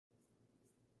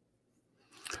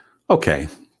Okay,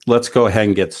 let's go ahead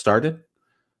and get started.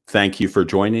 Thank you for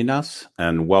joining us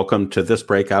and welcome to this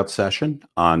breakout session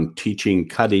on teaching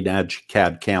cutting-edge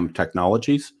CAD/CAM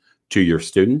technologies to your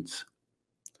students.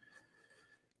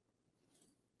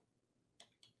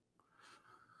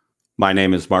 My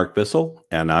name is Mark Bissell,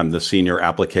 and I'm the Senior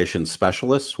Applications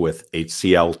Specialist with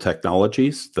HCL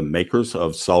Technologies, the makers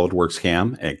of SOLIDWORKS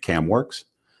CAM and CAMWorks.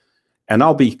 And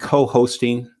I'll be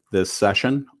co-hosting this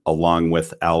session along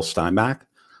with Al Steinbach,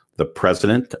 the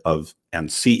President and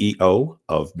CEO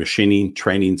of Machining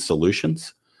Training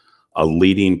Solutions, a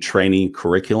leading training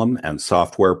curriculum and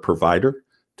software provider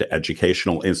to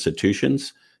educational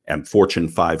institutions and Fortune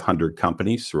 500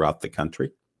 companies throughout the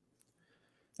country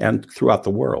and throughout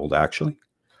the world, actually.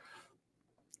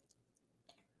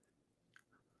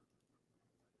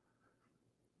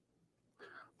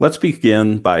 Let's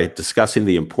begin by discussing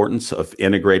the importance of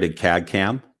integrated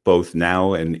CAD/CAM, both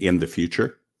now and in the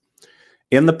future.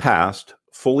 In the past,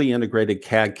 fully integrated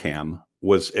CAD/CAM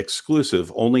was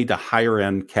exclusive only to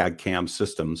higher-end CAD/CAM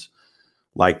systems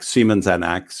like Siemens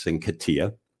NX and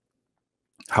CATIA.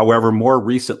 However, more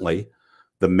recently,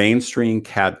 the mainstream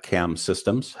CAD/CAM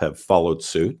systems have followed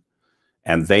suit,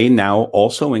 and they now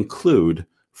also include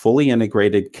fully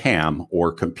integrated CAM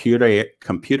or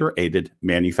computer-aided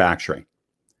manufacturing.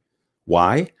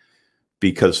 Why?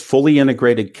 Because fully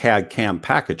integrated CAD/CAM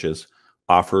packages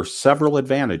offer several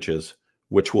advantages,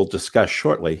 which we'll discuss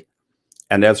shortly,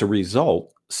 and as a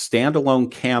result,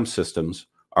 standalone CAM systems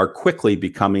are quickly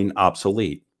becoming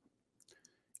obsolete.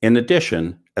 In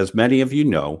addition, as many of you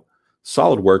know,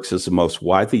 SOLIDWORKS is the most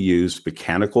widely used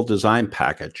mechanical design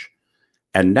package,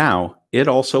 and now it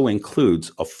also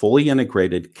includes a fully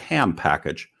integrated CAM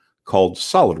package called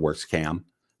SOLIDWORKS CAM,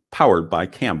 powered by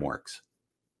CAMWorks.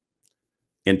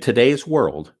 In today's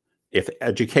world, if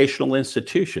educational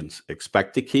institutions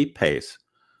expect to keep pace,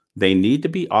 they need to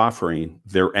be offering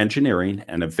their engineering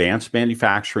and advanced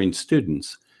manufacturing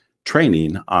students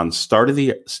training on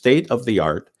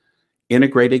state-of-the-art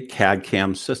integrated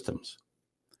CAD/CAM systems,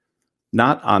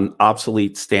 not on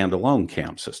obsolete standalone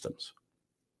CAM systems.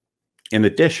 In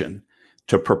addition,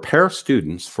 to prepare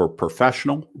students for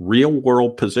professional,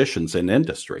 real-world positions in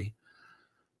industry,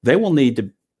 they will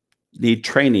need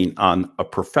training on a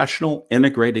professional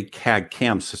integrated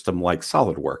CAD/CAM system like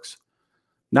SOLIDWORKS,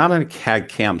 not on a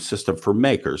CAD/CAM system for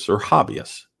makers or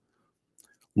hobbyists.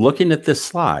 Looking at this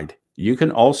slide, you can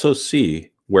also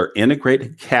see where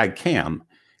integrated CAD/CAM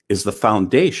is the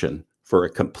foundation for a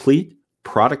complete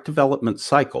product development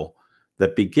cycle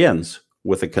that begins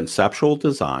with a conceptual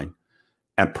design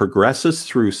and progresses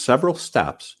through several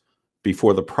steps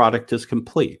before the product is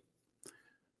complete,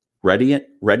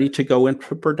 ready to go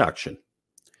into production.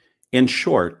 In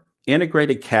short,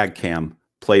 integrated CAD/CAM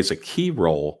plays a key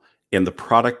role in the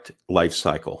product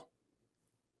lifecycle.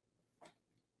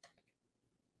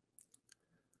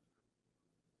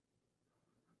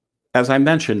 As I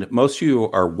mentioned, most of you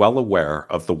are well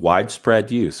aware of the widespread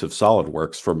use of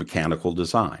SOLIDWORKS for mechanical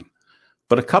design.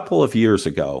 But a couple of years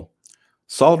ago,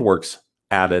 SOLIDWORKS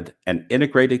added an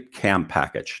integrated CAM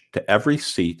package to every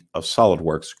seat of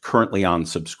SOLIDWORKS currently on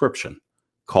subscription,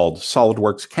 called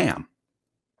SOLIDWORKS CAM.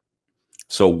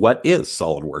 So what is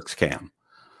SOLIDWORKS CAM?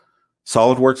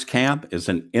 SOLIDWORKS CAM is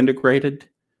an integrated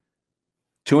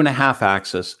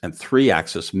 2.5-axis and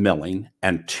 3-axis milling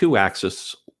and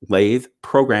 2-axis lathe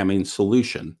programming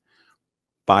solution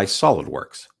by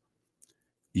SOLIDWORKS.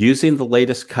 Using the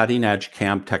latest cutting-edge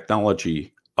CAM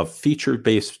technology of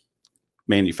feature-based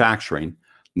manufacturing,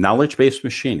 knowledge-based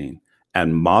machining,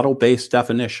 and model-based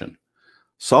definition,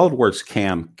 SOLIDWORKS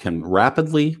CAM can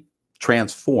rapidly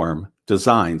transform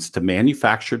designs to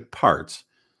manufactured parts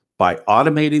by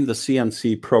automating the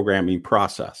CNC programming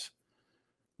process,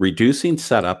 reducing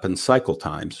setup and cycle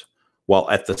times, while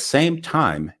at the same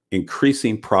time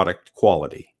increasing product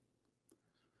quality.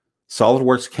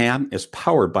 SOLIDWORKS CAM is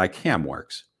powered by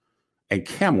CAMWorks, and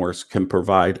CAMWorks can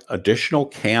provide additional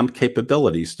CAM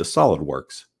capabilities to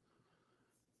SOLIDWORKS.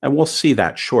 And we'll see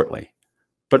that shortly.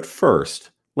 But first,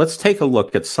 let's take a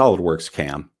look at SOLIDWORKS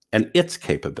CAM and its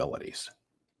capabilities.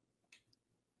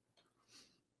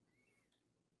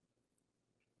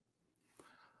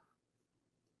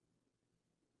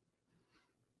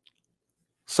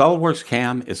 SOLIDWORKS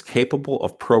CAM is capable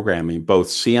of programming both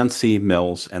CNC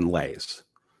mills and lathes.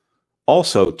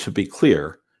 Also, to be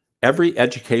clear, every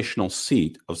educational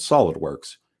seat of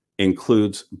SOLIDWORKS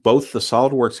includes both the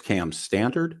SOLIDWORKS CAM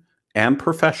standard and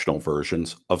professional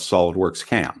versions of SOLIDWORKS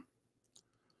CAM.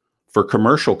 For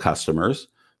commercial customers,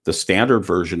 the standard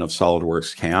version of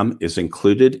SOLIDWORKS CAM is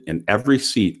included in every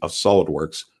seat of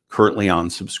SOLIDWORKS currently on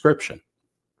subscription.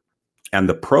 And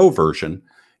the Pro version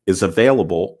is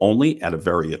available only at a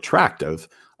very attractive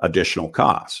additional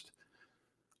cost.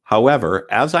 However,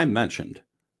 as I mentioned,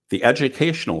 the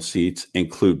educational seats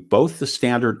include both the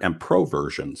standard and pro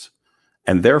versions,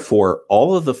 and therefore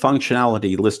all of the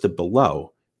functionality listed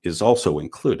below is also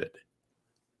included.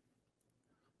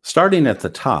 Starting at the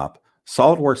top,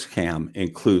 SOLIDWORKS CAM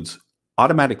includes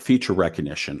automatic feature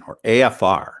recognition, or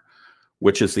AFR,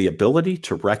 which is the ability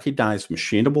to recognize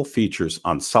machinable features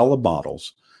on solid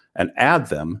models and add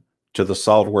them to the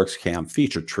SOLIDWORKS CAM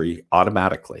feature tree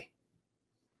automatically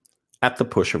at the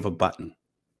push of a button.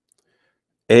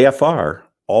 AFR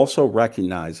also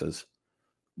recognizes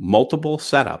multiple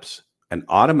setups and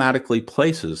automatically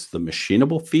places the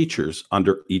machinable features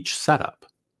under each setup.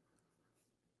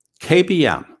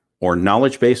 KBM, or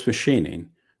knowledge-based machining,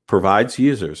 provides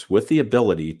users with the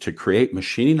ability to create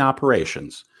machining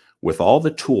operations with all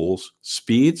the tools,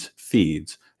 speeds,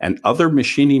 feeds, and other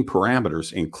machining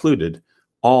parameters included,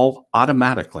 all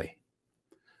automatically.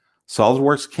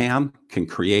 SOLIDWORKS CAM can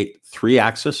create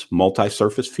 3-axis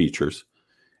multi-surface features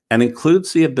and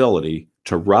includes the ability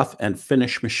to rough and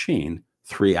finish machine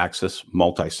 3-axis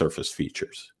multi-surface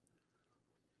features.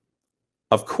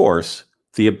 Of course,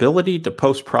 the ability to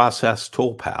post-process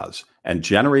toolpaths and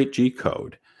generate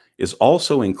G-code is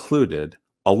also included,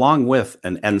 along with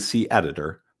an NC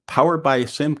editor powered by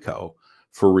Simco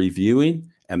for reviewing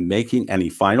and making any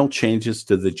final changes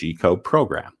to the G-code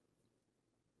program.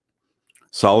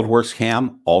 SOLIDWORKS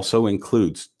CAM also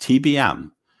includes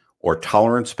TBM, or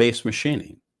tolerance-based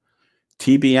machining.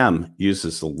 TBM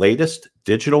uses the latest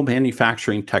digital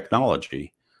manufacturing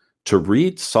technology to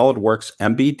read SOLIDWORKS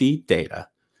MBD data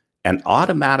and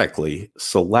automatically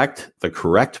select the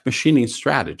correct machining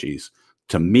strategies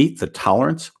to meet the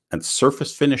tolerance and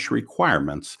surface finish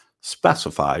requirements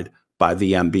specified by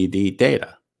the MBD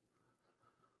data.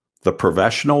 The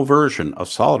professional version of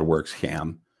SOLIDWORKS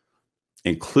CAM,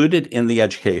 included in the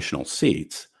educational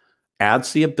seats,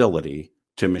 adds the ability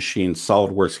to machine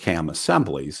SOLIDWORKS CAM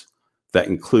assemblies that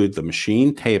include the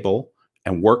machine table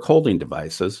and work holding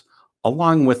devices,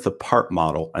 along with the part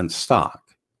model and stock.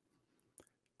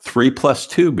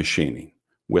 3+2 machining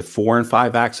with 4 and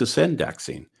 5-axis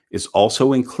indexing is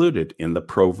also included in the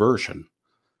Pro version,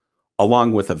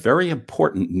 along with a very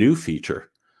important new feature,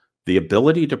 the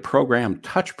ability to program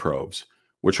touch probes,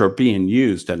 which are being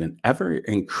used at an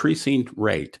ever-increasing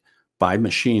rate by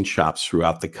machine shops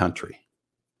throughout the country.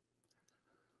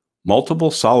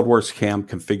 Multiple SOLIDWORKS CAM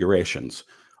configurations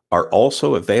are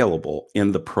also available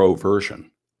in the Pro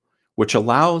version, which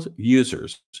allows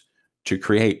users to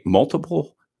create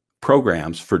multiple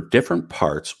programs for different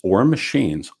parts or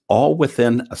machines, all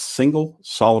within a single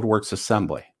SOLIDWORKS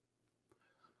assembly.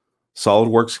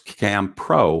 SOLIDWORKS CAM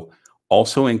Pro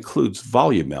also includes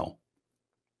volume mill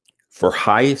for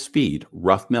high-speed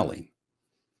rough milling,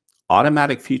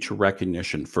 automatic feature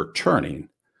recognition for turning,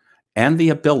 and the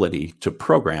ability to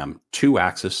program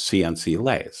 2-axis CNC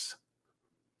lathes.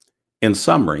 In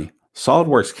summary,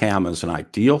 SOLIDWORKS CAM is an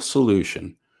ideal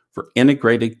solution for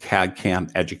integrated CAD/CAM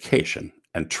education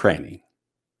and training.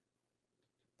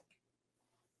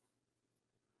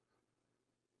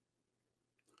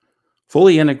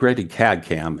 Fully integrated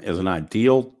CAD/CAM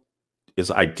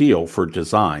is ideal for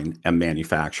design and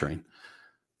manufacturing.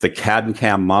 The CAD and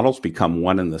CAM models become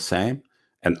one and the same,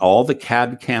 and all the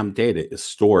CAD/CAM data is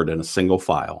stored in a single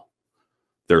file.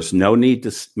 There's no need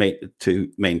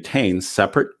to maintain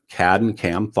separate CAD and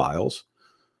CAM files,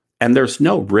 and there's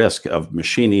no risk of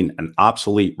machining an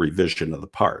obsolete revision of the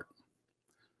part.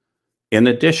 In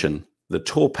addition, the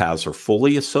toolpaths are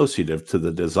fully associative to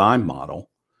the design model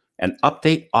and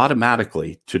update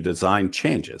automatically to design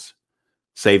changes,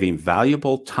 saving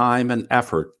valuable time and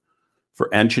effort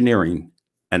for engineering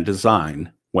and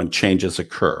design when changes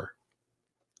occur.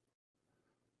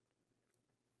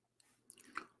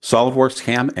 SOLIDWORKS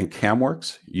CAM and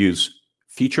CAMWorks use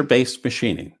feature-based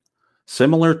machining,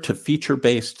 similar to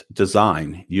feature-based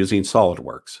design using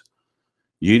SOLIDWORKS.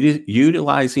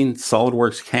 Utilizing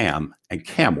SOLIDWORKS CAM and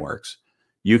CAMWorks,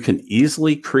 you can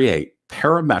easily create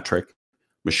parametric,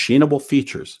 machinable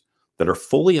features that are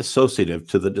fully associative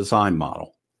to the design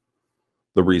model.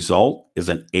 The result is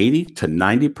an 80 to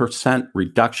 90%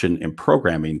 reduction in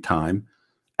programming time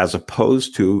as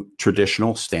opposed to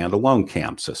traditional standalone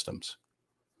CAM systems.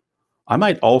 I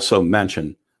might also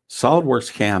mention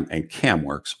SOLIDWORKS CAM and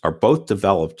CAMWorks are both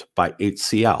developed by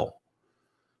HCL.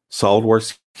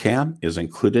 SOLIDWORKS CAM is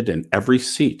included in every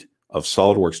seat of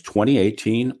SOLIDWORKS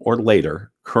 2018 or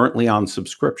later currently on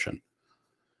subscription.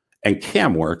 And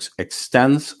CAMWorks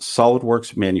extends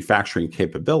SOLIDWORKS manufacturing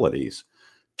capabilities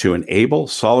to enable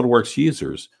SOLIDWORKS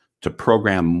users to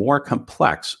program more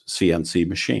complex CNC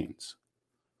machines.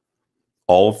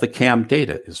 all of the CAM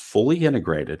data is fully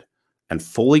integrated and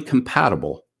fully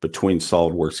compatible between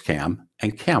SOLIDWORKS CAM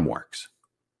and CAMWorks.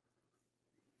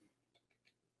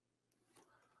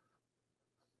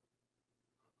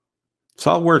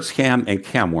 SOLIDWORKS CAM and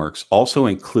CAMWorks also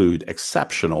include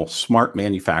exceptional smart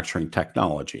manufacturing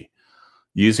technology.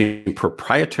 Using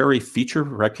proprietary feature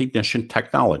recognition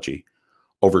technology,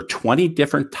 over 20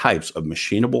 different types of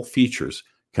machinable features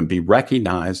can be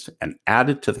recognized and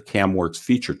added to the CAMWorks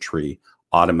feature tree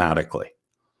automatically.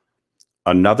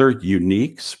 Another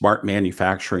unique smart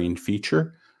manufacturing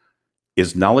feature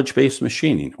is knowledge-based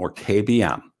machining, or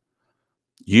KBM.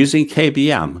 Using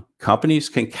KBM, companies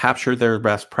can capture their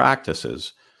best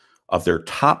practices of their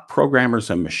top programmers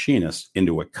and machinists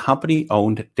into a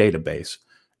company-owned database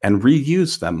and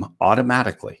reuse them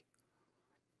automatically.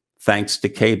 Thanks to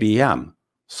KBM,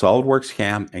 SOLIDWORKS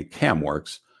CAM and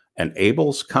CAMWorks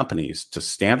enables companies to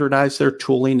standardize their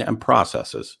tooling and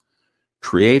processes,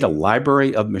 create a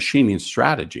library of machining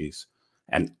strategies,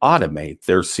 and automate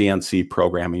their CNC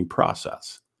programming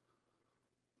process.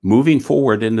 Moving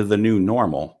forward into the new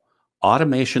normal,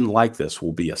 automation like this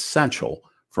will be essential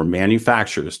for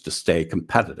manufacturers to stay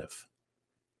competitive.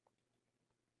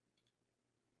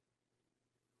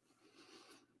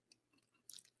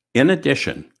 In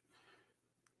addition,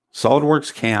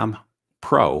 SOLIDWORKS CAM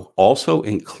Pro also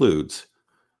includes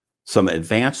some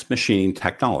advanced machining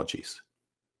technologies.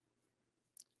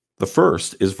 The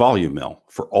first is volume mill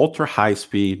for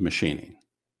ultra-high-speed machining.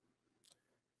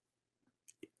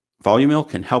 Volume mill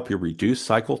can help you reduce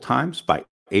cycle times by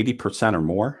 80% or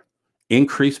more,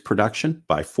 increase production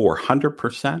by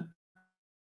 400%,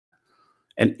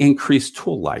 and increase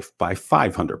tool life by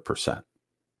 500%.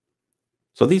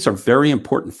 So these are very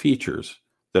important features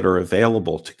that are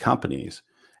available to companies,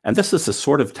 and this is the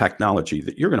sort of technology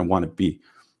that you're going to want to be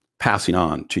passing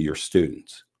on to your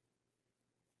students.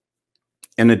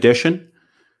 In addition,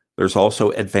 there's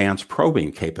also advanced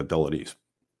probing capabilities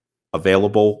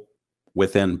available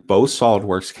within both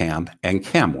SOLIDWORKS CAM and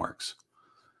CAMWorks.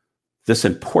 This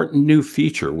important new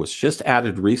feature was just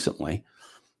added recently,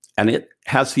 and it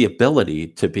has the ability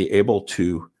to be able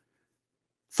to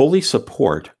fully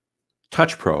support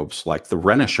touch probes like the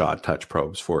Renishaw touch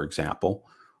probes, for example,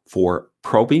 for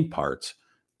probing parts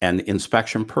and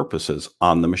inspection purposes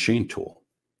on the machine tool.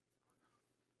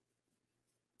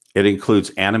 It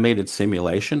includes animated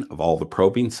simulation of all the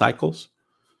probing cycles.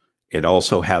 It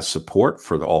also has support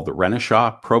for all the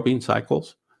Renishaw probing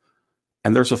cycles.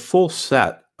 And there's a full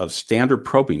set of standard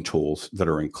probing tools that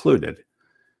are included.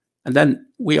 And then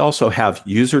we also have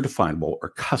user-definable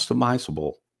or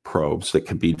customizable probes that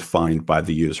can be defined by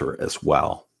the user as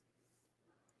well.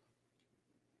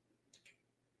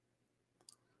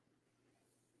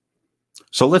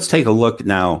 So let's take a look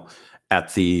now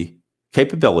at the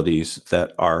capabilities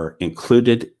that are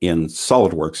included in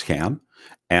SOLIDWORKS CAM.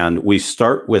 And we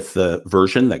start with the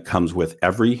version that comes with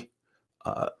every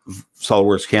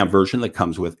SOLIDWORKS CAM version that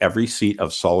comes with every seat of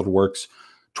SOLIDWORKS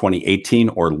 2018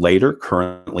 or later,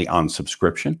 currently on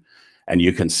subscription. And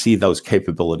you can see those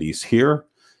capabilities here,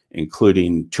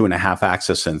 including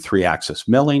 2.5-axis and 3-axis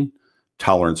milling,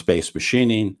 tolerance-based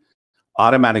machining,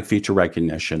 automatic feature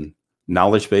recognition,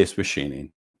 knowledge-based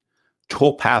machining,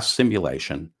 tool path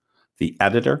simulation, the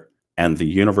editor, and the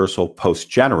universal post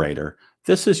generator.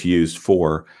 This is used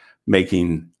for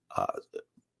making,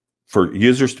 for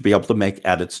users to be able to make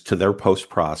edits to their post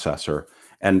processor,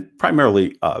 and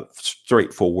primarily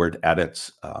straightforward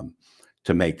edits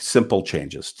to make simple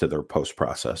changes to their post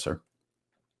processor.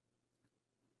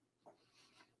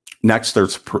 Next,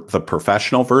 there's the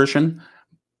professional version.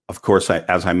 Of course,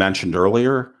 as I mentioned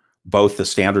earlier, both the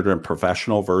standard and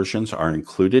professional versions are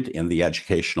included in the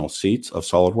educational seats of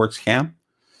SOLIDWORKS CAM.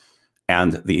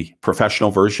 And the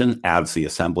professional version adds the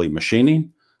assembly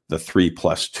machining, the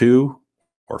 3+2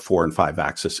 or 4 and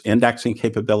 5-axis indexing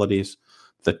capabilities,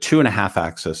 the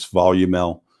 2.5-axis volume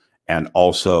mill, and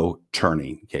also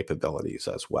turning capabilities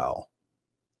as well.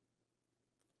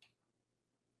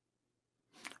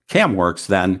 CAMWorks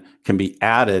then can be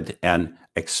added and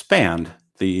expand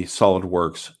the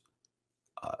SOLIDWORKS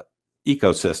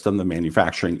ecosystem, the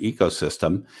manufacturing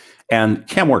ecosystem, and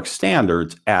CAMWorks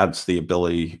Standards adds the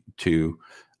ability to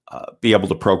be able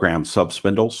to program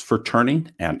subspindles for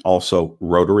turning and also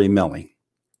rotary milling.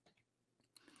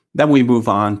 Then we move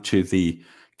on to the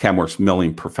CAMWorks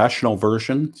Milling Professional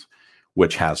versions,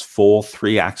 which has full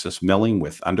 3-axis milling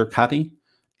with undercutting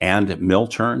and mill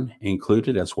turn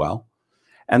included as well.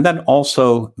 And then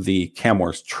also the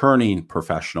CAMWorks Turning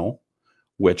Professional,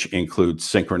 which includes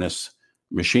synchronous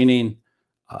machining,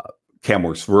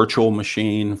 CAMWorks Virtual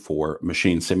Machine for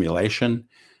machine simulation,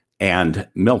 and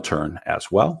mill turn as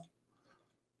well.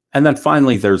 And then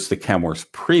finally, there's the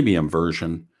CAMWorks Premium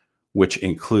version, which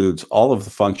includes all of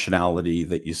the functionality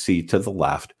that you see to the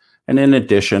left, and in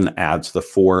addition adds the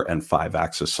 4 and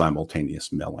 5-axis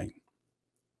simultaneous milling.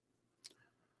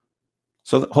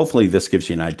 So hopefully this gives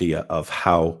you an idea of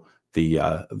how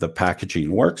the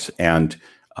packaging works, and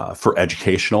for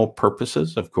educational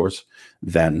purposes, of course,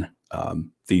 then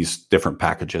these different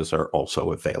packages are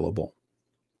also available.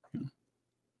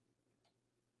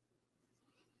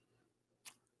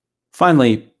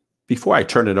 Finally, before I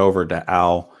turn it over to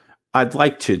Al, I'd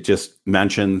like to just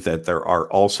mention that there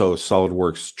are also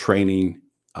SolidWorks training,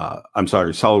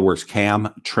 SolidWorks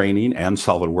CAM training and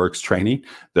SolidWorks training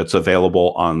that's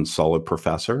available on Solid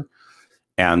Professor.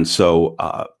 And so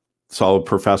Solid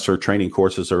Professor training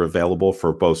courses are available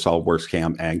for both SolidWorks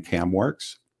CAM and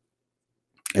CAMWorks.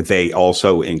 They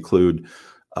also include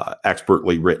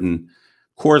expertly written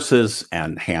courses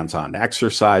and hands-on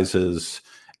exercises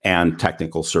and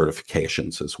technical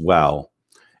certifications as well.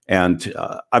 And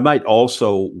I might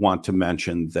also want to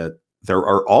mention that there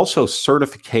are also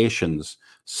certifications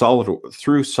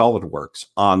through SolidWorks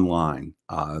online,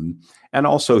 and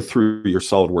also through your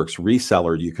SolidWorks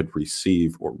reseller, you could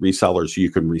receive, or resellers,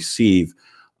 you can receive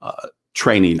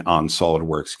training on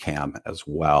SolidWorks CAM as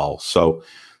well. So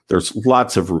there's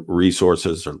lots of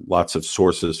resources or lots of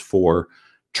sources for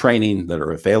training that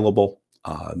are available,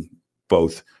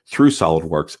 both through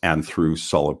SolidWorks and through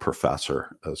Solid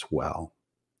Professor as well.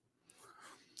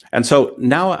 And so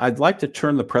now I'd like to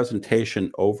turn the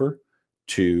presentation over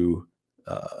to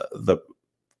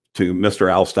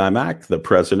Mr. Al Steinbach, the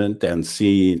president and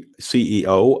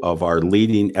CEO of our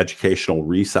leading educational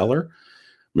reseller,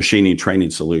 Machining Training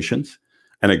Solutions,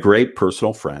 and a great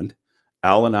personal friend.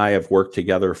 Al and I have worked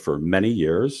together for many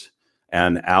years,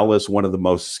 and Al is one of the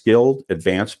most skilled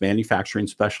advanced manufacturing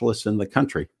specialists in the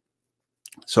country.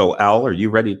 So Al, are you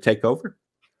ready to take over?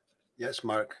 Yes,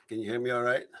 Mark. Can you hear me all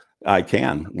right? I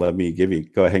can. Let me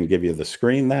go ahead and give you the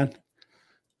screen then.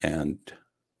 And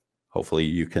hopefully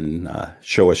you can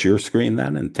show us your screen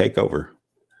then and take over.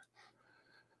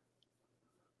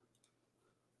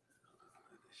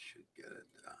 Should get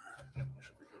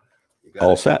it.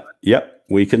 All set. Yep,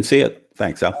 we can see it.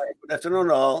 Thanks, Al. All right, good afternoon,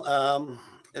 all.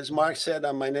 As Mark said,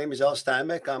 my name is Al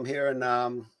Steinbach. I'm here in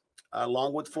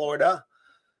Longwood, Florida.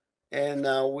 And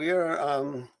we're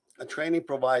a training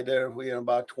provider. We're in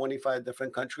about 25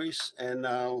 different countries. And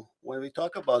when we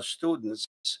talk about students,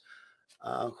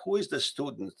 who is the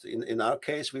student? In our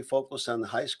case, we focus on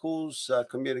high schools,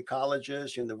 community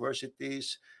colleges,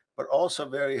 universities, but also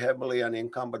very heavily on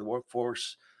incumbent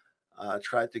workforce.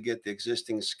 Try to get the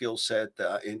existing skill set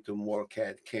into more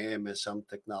CAD, CAM, and some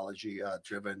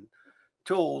technology-driven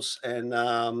tools, and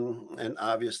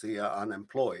obviously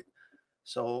unemployed.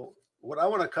 So what I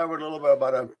want to cover a little bit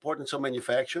about the importance of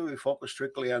manufacturing. We focus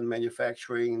strictly on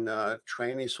manufacturing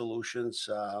training solutions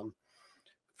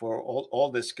for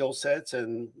all the skill sets,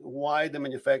 and why the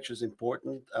manufacturer is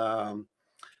important,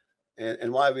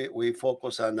 and why we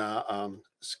focus on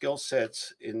skill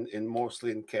sets in mostly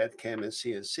in CAD, CAM, and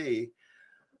CNC.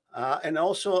 And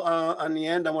also on the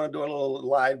end, I want to do a little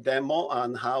live demo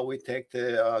on how we take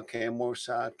the CAMWorks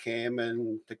CAM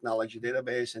and technology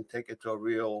database and take it to a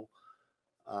real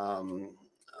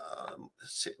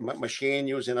machine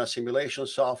using a simulation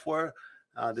software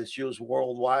that's used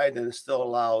worldwide, and it still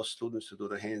allows students to do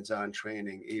the hands-on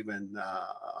training, even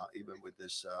with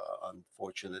this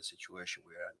unfortunate situation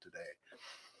we are in today.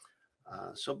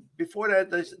 So before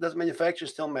that, does manufacturing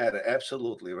still matter?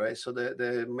 Absolutely, right? So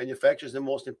the manufacturer is the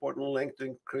most important link to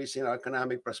increasing our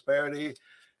economic prosperity.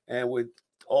 And with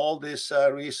all these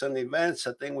recent events,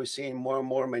 I think we're seeing more and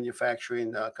more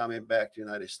manufacturing coming back to the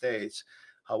United States.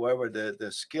 However,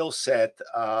 the skill set,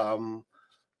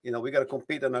 we got to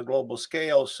compete on a global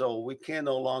scale, so we can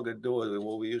no longer do it with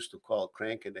what we used to call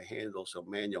cranking the handles or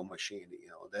manual machining.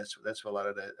 That's where a lot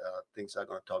of the things I'm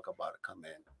going to talk about come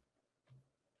in.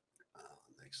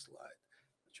 Next slide.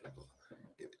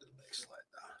 Give me the next slide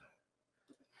now.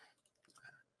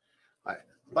 All right.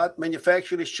 But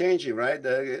manufacturing is changing, right?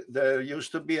 There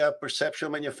used to be a perception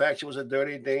manufacturing was a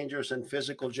dirty, dangerous, and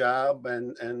physical job,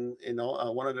 and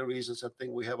one of the reasons I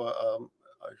think we have a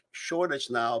shortage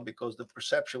now, because the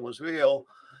perception was real,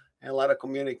 and a lot of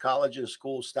community colleges and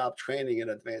schools stopped training in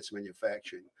advanced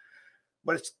manufacturing.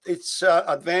 But it's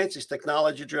advanced, it's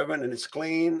technology driven, and it's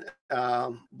clean.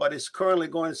 But it's currently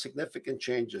going significant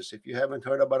changes. If you haven't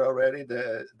heard about it already,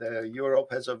 the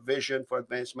Europe has a vision for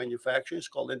advanced manufacturing. It's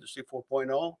called Industry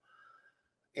 4.0.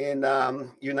 In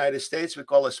United States, we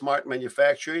call it smart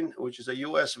manufacturing, which is a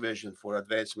U.S. vision for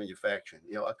advanced manufacturing.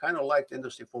 I kind of liked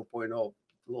Industry 4.0 a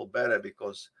little better,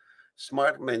 because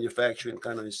smart manufacturing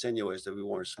kind of insinuates that we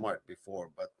weren't smart before.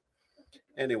 But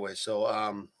anyway,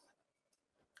 so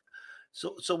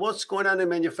what's going on in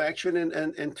manufacturing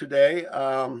and today?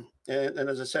 And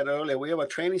as I said earlier, we have a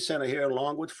training center here in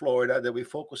Longwood, Florida, that we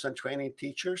focus on training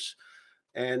teachers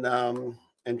and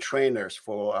trainers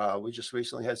for. We just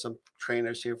recently had some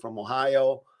trainers here from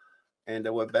Ohio, and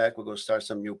then we're back. We're going to start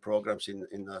some new programs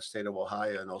in the state of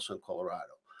Ohio and also in Colorado.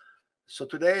 So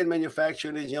today in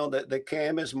manufacturing is, the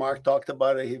CAM, as Mark talked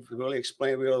about it, he really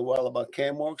explained really well about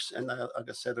CAMWorks. And like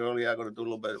I said earlier, I'm going to do a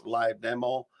little bit of live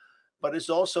demo. But it's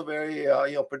also very,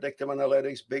 predictive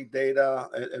analytics, big data,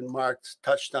 and Mark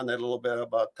touched on it a little bit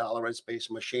about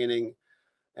tolerance-based machining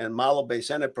and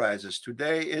model-based enterprises.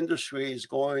 Today, industry is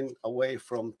going away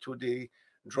from 2D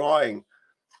drawing,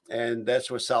 and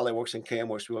that's where SOLIDWORKS and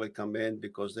CAMWorks really come in,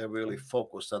 because they're really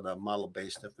focused on the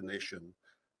model-based definition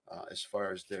as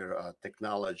far as their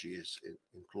technology is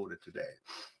included today.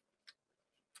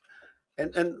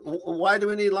 And why do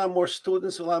we need a lot more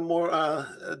students, a lot more,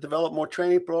 develop more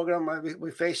training program?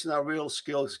 We're facing a real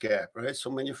skills gap, right? So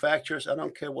manufacturers, I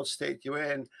don't care what state you're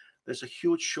in, there's a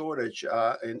huge shortage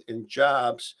in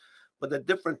jobs, but they're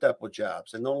different type of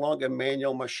jobs. And no longer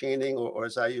manual machining, or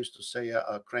as I used to say,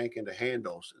 cranking the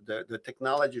handles. The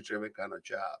technology-driven kind of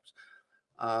jobs.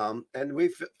 And we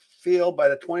feel by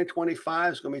the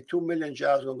 2025, it's going to be 2 million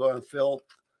jobs going to go unfilled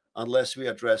unless we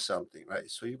address something, right?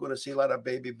 So you're going to see a lot of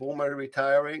baby boomer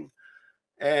retiring.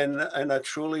 And I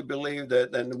truly believe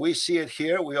that, and we see it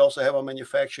here. We also have a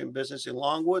manufacturing business in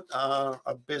Longwood. Our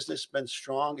business has been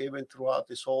strong even throughout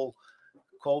this whole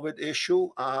COVID issue.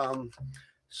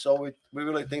 So we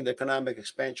really think the economic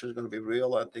expansion is going to be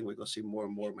real. I think we're going to see more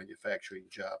and more manufacturing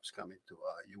jobs coming to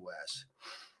U.S.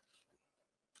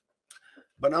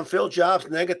 But unfilled jobs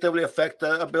negatively affect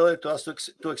the ability to us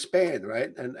to expand,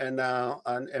 right? And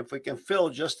if we can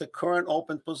fill just the current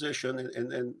open position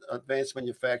in advanced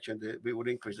manufacturing, we would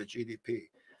increase the GDP.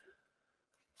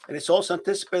 And it's also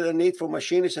anticipated the need for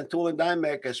machinists and tool and die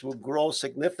makers will grow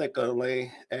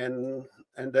significantly, and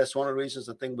that's one of the reasons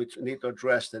I think we need to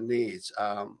address the needs.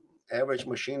 Average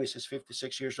machinist is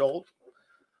 56 years old.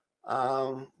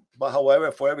 But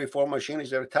however, for every 4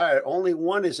 machinists that retire, only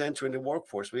 1 is entering the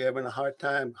workforce. We're having a hard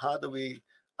time. How do we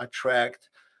attract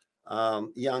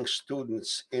young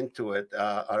students into it,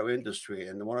 our industry?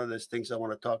 And one of those things I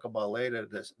want to talk about later,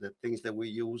 the things that we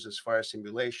use as far as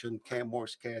simulation,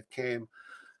 CAMWorks, CAD, CAM,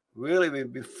 really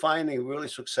we've been finding a really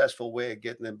successful way of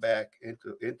getting them back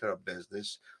into our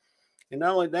business. And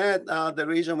not only that, the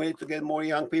reason we need to get more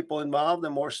young people involved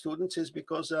and more students is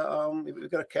because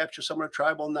we've got to capture some of the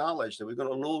tribal knowledge that we're going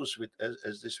to lose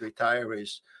as these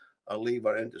retirees leave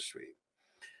our industry.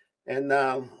 And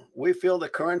we feel the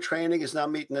current training is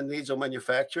not meeting the needs of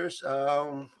manufacturers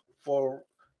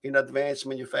in advanced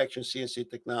manufacturing CNC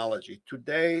technology.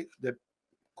 Today, the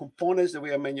components that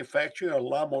we are manufacturing are a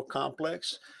lot more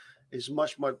complex. It's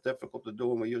much more difficult to do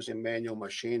when we're using manual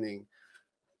machining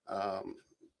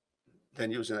than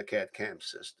using a CAD CAM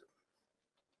system.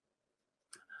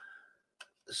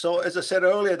 So as I said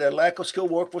earlier, the lack of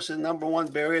skilled workforce is the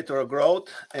 #1 barrier to our growth.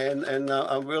 And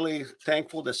I'm really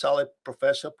thankful that Solid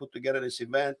Professor put together this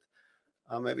event.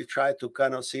 Maybe try to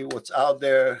kind of see what's out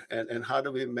there and how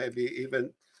do we maybe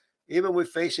even we're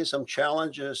facing some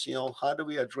challenges, how do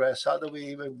we address, how do we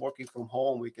even working from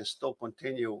home, we can still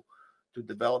continue to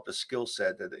develop the skill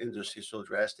set that the industry so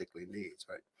drastically needs,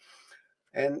 right?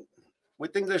 And we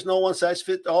think there's no one size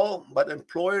fits all, but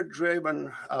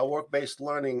employer-driven work-based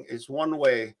learning is one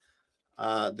way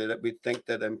that we think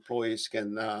that employees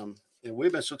can. And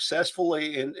we've been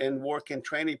successfully in working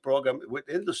training program with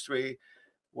industry,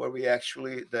 where we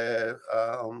actually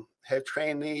have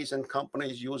trainees and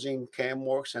companies using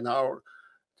CAMWorks and our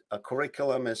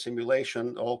curriculum and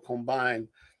simulation all combined,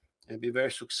 and be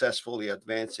very successfully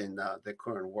advancing the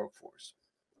current workforce.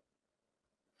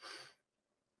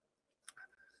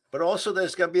 But also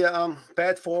there's going to be a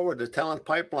path forward, the talent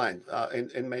pipeline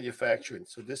in manufacturing.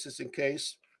 So this is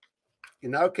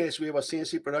in our case, we have a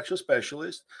CNC production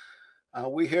specialist.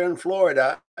 We're here in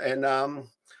Florida, and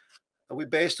we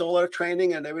based all our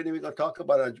training and everything we're going to talk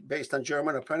about based on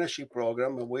German apprenticeship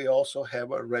program. And we also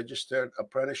have a registered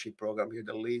apprenticeship program here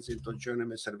that leads into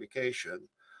journeyman certification.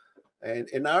 And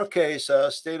in our case,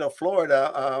 state of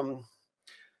Florida,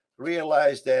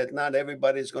 realize that not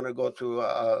everybody is going to go to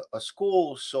a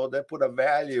school, so they put a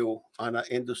value on an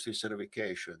industry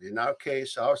certification. In our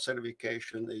case, our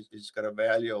certification is got a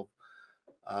value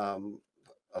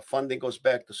of funding goes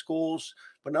back to schools.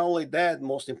 But not only that,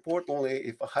 most importantly,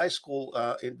 if a high school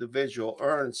individual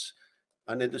earns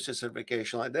an industry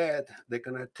certification like that, they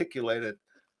can articulate it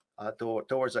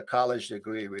towards a college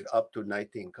degree with up to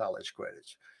 19 college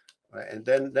credits. Right? And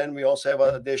then we also have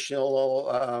an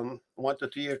additional 1 to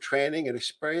 2 year training and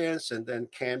experience, and then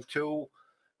CAM 2,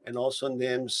 and also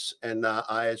NIMS and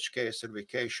IHK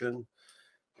certification.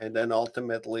 And then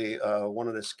ultimately, one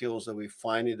of the skills that we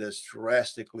find it is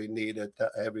drastically needed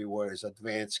everywhere is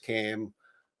advanced CAM.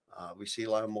 We see a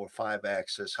lot more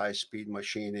 5-axis, high-speed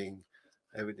machining.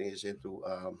 Everything is into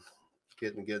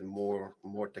getting more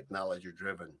technology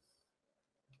driven.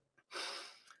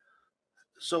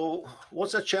 So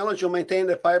what's the challenge to maintain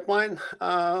the pipeline?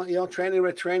 Training,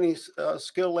 retraining,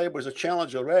 skilled labor is a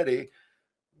challenge already.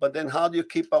 But then how do you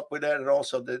keep up with that, and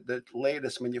also the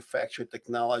latest manufacturing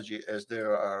technology as they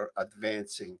are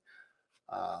advancing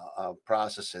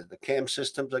processes? The CAM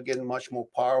systems are getting much more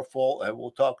powerful, and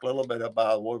we'll talk a little bit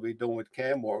about what we're doing with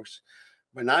CAMWorks.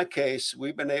 But in our case,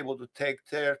 we've been able to take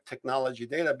their technology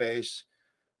database,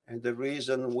 and the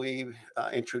reason we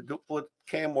put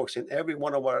CAMWorks in every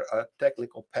one of our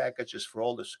technical packages for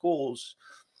all the schools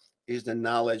is the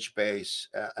knowledge base,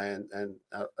 and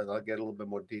I'll get a little bit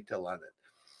more detail on it.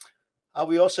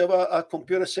 We also have a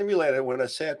computer simulator. When I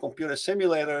say a computer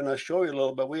simulator, and I'll show you a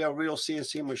little bit, we have a real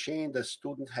CNC machine the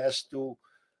student has to,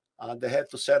 they have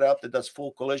to set up that does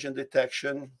full collision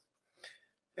detection.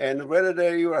 And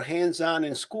whether you are hands-on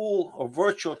in school or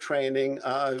virtual training,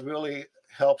 it really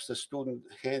helps the student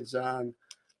hands-on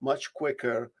much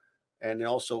quicker, and it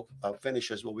also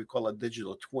finishes what we call a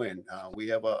digital twin. We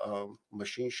have a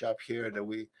machine shop here that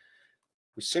we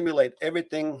simulate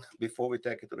everything before we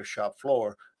take it to the shop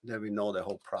floor. Then we know the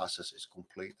whole process is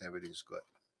complete, everything's good.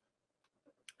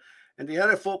 And the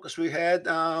other focus we had,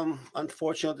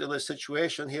 unfortunately, the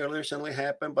situation here recently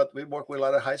happened, but we work with a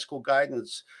lot of high school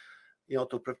guidance,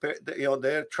 to prepare,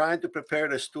 they're trying to prepare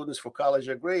the students for college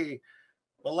degree.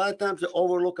 But a lot of times they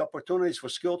overlook opportunities for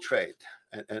skill trade,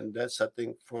 and that's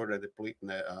something further depleting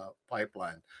the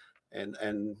pipeline.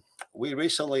 And we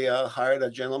recently hired a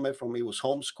gentleman he was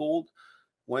homeschooled,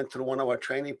 went through one of our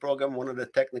training program, one of the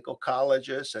technical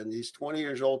colleges, and he's 20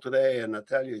 years old today. And I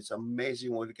tell you, it's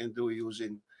amazing what he can do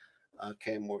using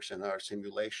CAMWorks in our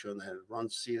simulation, and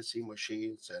runs CNC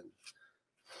machines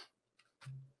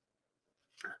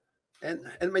and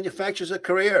manufactures a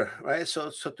career, right?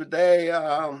 So today,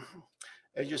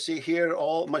 as you see here,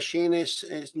 all machinists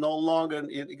is no longer,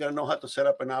 you got to know how to set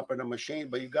up and operate a machine,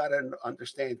 but you got to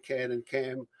understand CAD and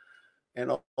CAM,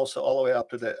 and also all the way up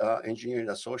to the engineering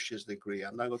associate's degree.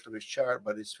 I'm not going through this chart,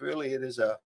 but it is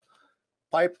a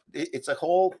pipe. It's a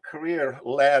whole career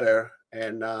ladder,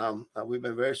 and we've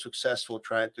been very successful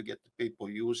trying to get the people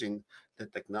using the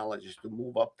technologies to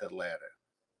move up that ladder.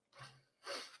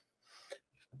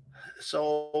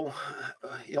 So,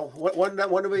 when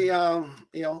do we,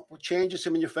 changes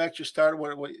in manufacturing started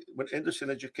with industry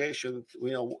and education?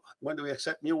 When do we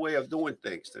accept new way of doing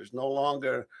things? There's no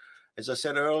longer, as I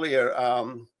said earlier,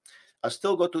 I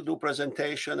still go to do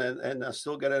presentation, and I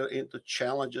still get into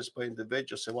challenges by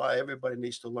individuals. So why everybody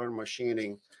needs to learn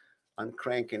machining on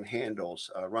cranking handles,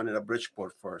 running a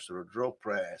Bridgeport first, or a drill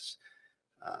press.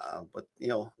 But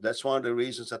that's one of the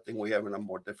reasons I think we're having a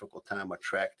more difficult time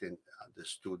attracting the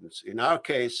students. In our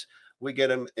case, we get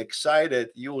them excited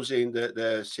using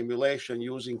the simulation,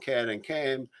 using CAD and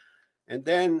CAM, and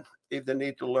then if they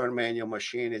need to learn manual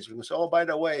machining, we can say, oh, by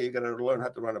the way, you got to learn how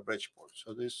to run a Bridgeport.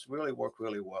 So this really worked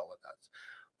really well with that.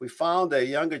 We found the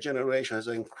younger generation has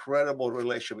an incredible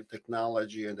relationship with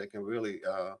technology, and they can really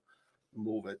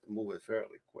move it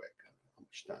fairly quick. How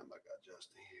much time I got,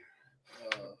 Justin, here?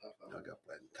 I got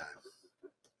plenty of time.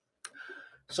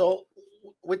 So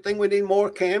we think we need more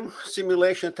CAM,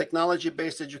 simulation,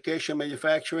 technology-based education,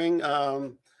 manufacturing.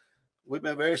 We've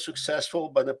been very successful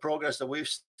by the progress that we've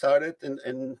started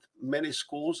in many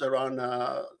schools around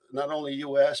not only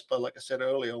U.S., but like I said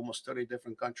earlier, almost 30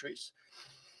 different countries.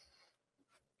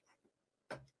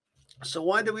 So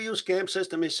why do we use CAM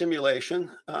system in simulation?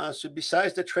 So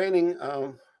besides the training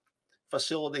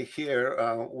facility here,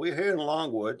 we're here in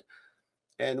Longwood,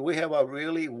 and we have a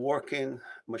really working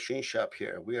machine shop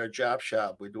here. We are a job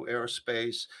shop. We do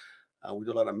aerospace. We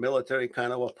do a lot of military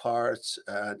kind of parts,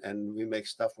 and we make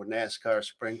stuff for NASCAR,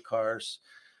 sprint cars.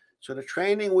 So the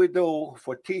training we do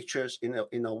for teachers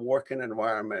in a working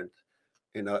environment,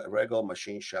 in a regular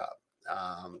machine shop.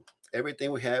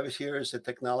 Everything we have here is a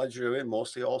technology driven,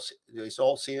 mostly it's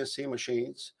all CNC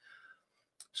machines.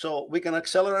 So we can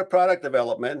accelerate product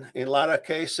development. In a lot of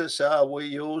cases, we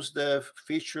use the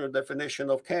feature definition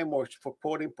of CAMWorks for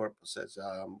coding purposes.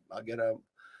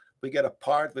 We get a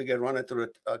part, we run it through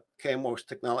a CAMWorks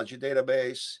technology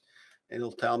database, and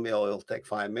it'll tell me, oh, it'll take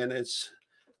 5 minutes,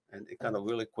 and it kind of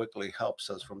really quickly helps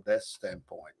us from that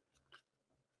standpoint.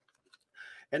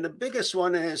 And the biggest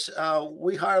one is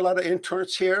we hire a lot of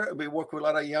interns here. We work with a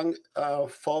lot of young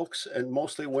folks, and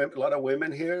mostly women, a lot of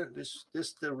women here. This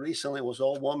recently was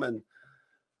all woman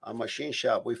machine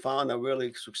shop. We found a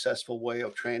really successful way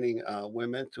of training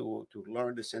women to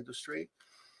learn this industry.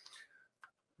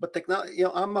 But technology, you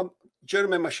know, I'm a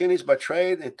journeyman machinist by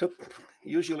trade. It took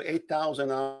usually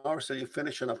 8,000 hours so you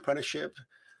finish an apprenticeship.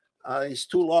 It's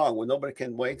too long when nobody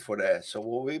can wait for that. So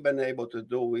what we've been able to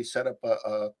do, we set up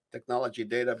a technology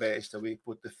database that we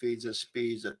put the feeds and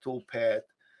speeds, the toolpath.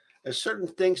 There's certain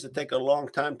things that take a long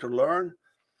time to learn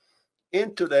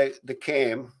into the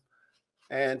CAM.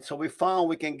 And so we found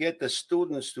we can get the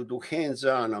students to do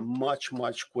hands-on much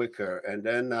quicker. And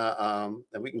then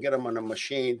and we can get them on a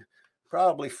machine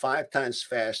probably 5 times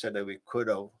faster than we could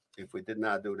have if we did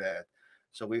not do that.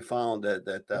 So we found that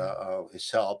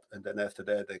it's helped, and then after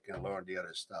that they can learn the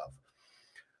other stuff.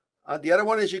 The other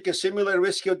one is you can simulate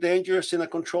risky or dangerous in a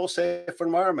controlled, safe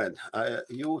environment.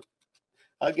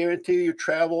 I guarantee you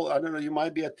travel. I don't know. You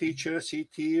might be a teacher,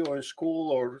 CT, or in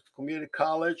school or community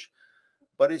college,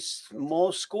 but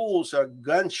most schools are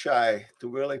gun shy to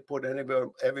really put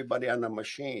everybody on the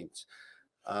machines.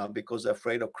 Because they're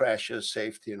afraid of crashes,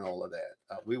 safety, and all of that.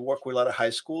 We work with a lot of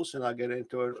high schools, and I'll get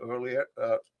into it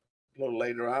a little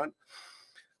later on.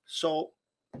 So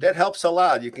that helps a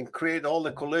lot. You can create all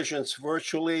the collisions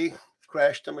virtually,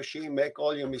 crash the machine, make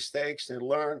all your mistakes, and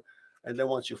learn. And then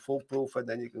once you foolproof it,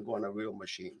 then you can go on a real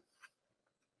machine.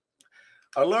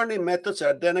 Our learning methods are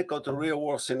identical to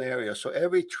real-world scenarios. So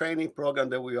every training program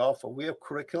that we offer, we have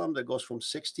curriculum that goes from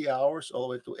 60 hours all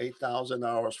the way to 8,000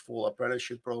 hours full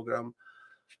apprenticeship program.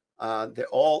 They're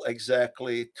all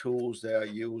exactly tools that are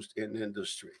used in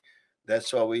industry.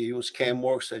 That's why we use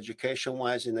CAMWorks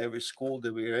education-wise in every school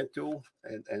that we're into,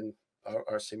 and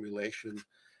our simulation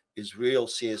is real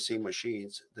CNC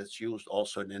machines that's used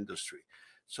also in industry.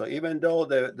 So even though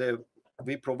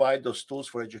we provide those tools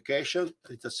for education,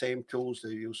 it's the same tools they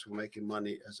use for making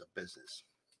money as a business.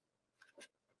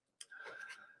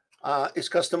 It's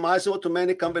customizable to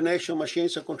many combination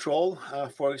machines and control.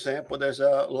 For example, there's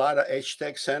a lot of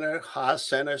HTech Haas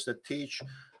centers that teach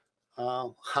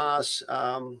Haas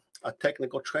a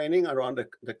technical training around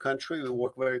the country. We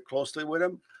work very closely with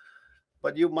them.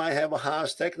 But you might have a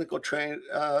Haas technical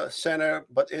center,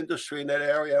 but industry in that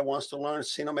area wants to learn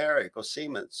Sinomeric or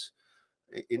Siemens.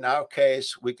 In our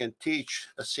case, we can teach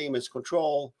a Siemens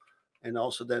control and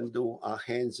also then do a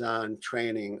hands-on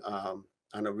training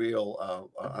on a real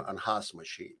on Haas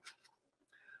machine.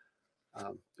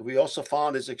 We also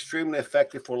found it's extremely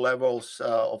effective for levels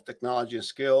of technology and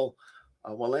skill.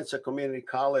 Valencia Community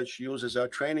College uses our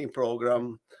training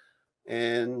program,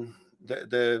 and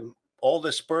the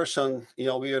oldest person, you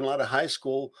know, we're in a lot of high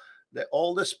school, the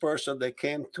oldest person that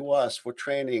came to us for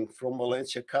training from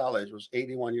Valencia College was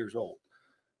 81 years old.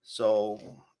 So,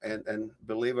 and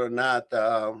believe it or not,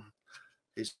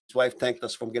 his wife thanked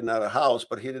us from getting out of the house,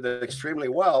 but he did it extremely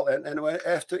well. And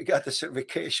after he got the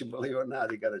certification, believe it or not,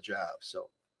 he got a job. So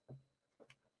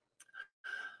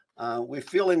we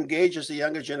feel engages the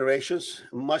younger generations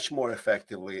much more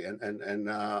effectively and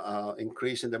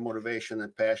increasing their motivation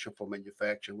and passion for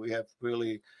manufacturing. We have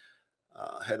really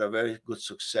had a very good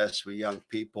success with young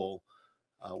people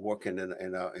working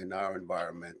in our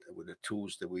environment with the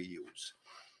tools that we use.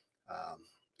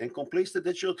 And completes the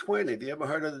digital twin. If you ever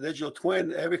heard of the digital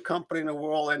twin, every company in the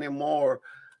world anymore,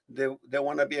 they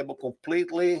want to be able to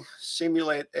completely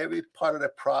simulate every part of the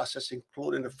process,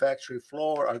 including the factory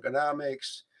floor,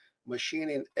 ergonomics,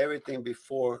 machining, everything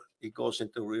before it goes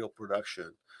into real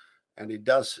production. And it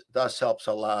does helps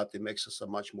a lot. It makes us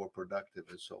much more productive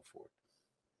and so forth.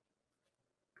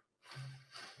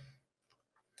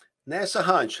 NASA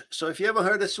Hunch. So if you ever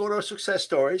heard of sort of success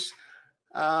stories,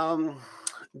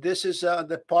 this is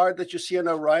the part that you see on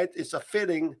the right. It's a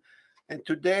fitting. And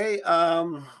today,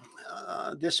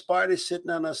 this part is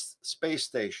sitting on a space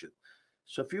station.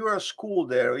 So if you're a school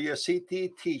there or you're a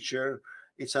CT teacher,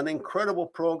 it's an incredible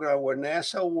program where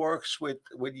NASA works with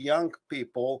young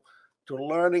people to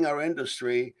learning our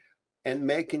industry and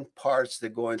making parts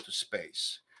that go into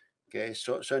space. Okay,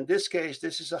 so in this case,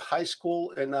 this is a high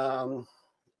school, and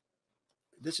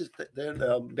this is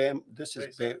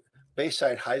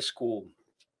Bayside High School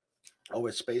over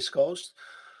at Space Coast.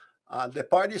 The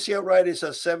part you see on right is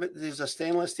a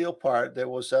stainless steel part that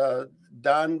was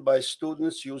done by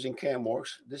students using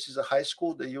CAMWorks. This is a high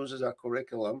school that uses our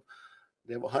curriculum.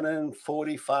 There were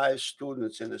 145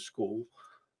 students in the school.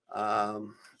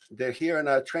 They're here in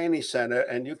our training center,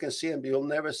 and you can see them. You'll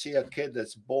never see a kid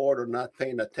that's bored or not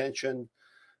paying attention.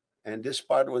 And this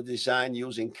part was designed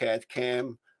using CAD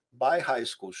CAM by high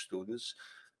school students.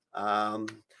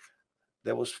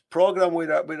 That was programmed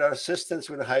with our assistants,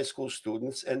 with the high school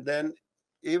students. And then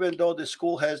even though the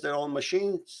school has their own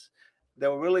machines, they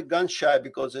were really gun shy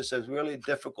because it's a really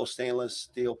difficult stainless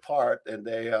steel part. And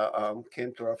they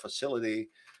came to our facility,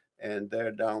 and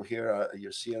they're down here.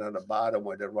 You see it on the bottom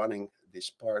where they're running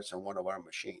these parts on one of our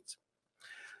machines.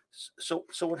 So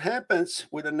what happens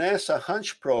with the NASA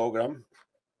Hunch program,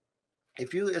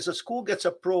 if you, as a school, gets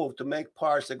approved to make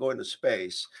parts that go into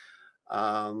space,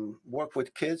 work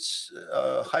with kids,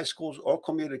 high schools or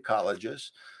community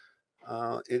colleges,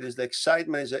 it is, the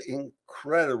excitement is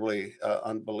incredibly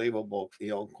unbelievable,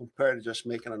 compared to just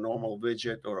making a normal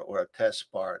widget or a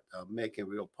test part, making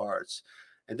real parts.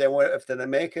 And then if they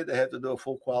make it, they have to do a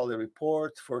full quality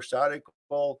report, first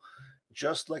article,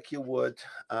 just like you would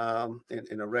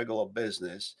in a regular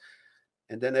business.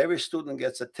 And then every student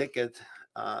gets a ticket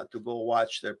to go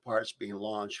watch their parts being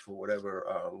launched for whatever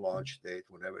launch date,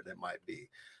 whatever that might be.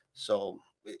 So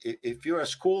if you're a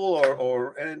school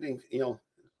or anything,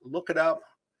 look it up,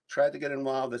 try to get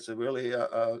involved. It's a really,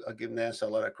 I give NASA a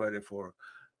lot of credit for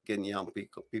getting young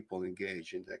people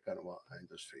engaged in that kind of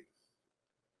industry.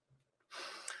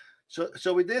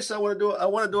 So with this, I want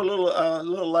to do a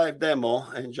little live demo,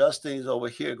 and Justin is over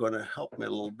here going to help me a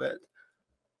little bit.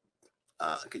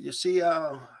 Can you see,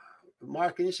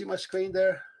 Mark? Can you see my screen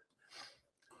there?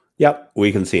 Yep,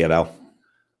 we can see it, Al.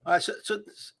 All right,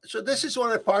 so this is one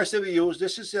of the parts that we use.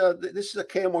 This is a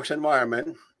CAMWorks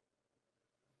environment,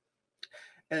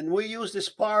 and we use this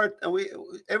part. And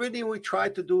everything we try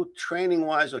to do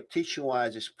training-wise or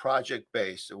teaching-wise is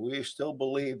project-based. And we still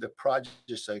believe the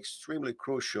projects are extremely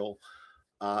crucial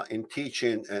in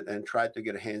teaching and try to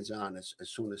get hands-on as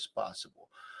soon as possible.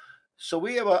 So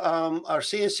we have our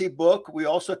CNC book. We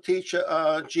also teach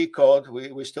G-code.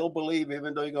 We still believe,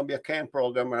 even though you're going to be a CAM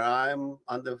programmer, I'm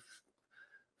on the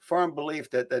firm belief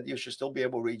that you should still be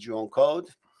able to read your own code.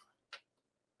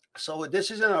 So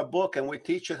this is in our book, and we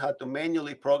teach you how to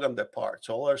manually program the parts.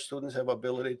 All our students have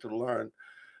ability to learn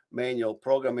manual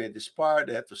programming this part.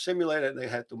 They have to simulate it. They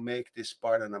have to make this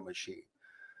part on a machine.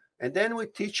 And then we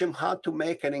teach them how to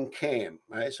make it in CAM,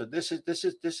 right? So this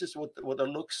is what it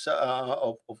looks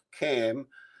of CAM.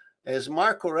 As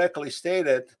Mark correctly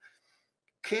stated,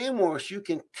 CAMWorks, you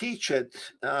can teach it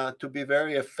to be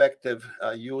very effective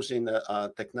using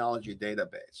a technology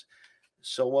database.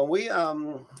 So when we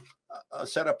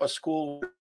set up a school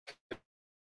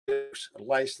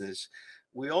license,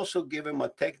 we also give them a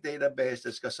tech database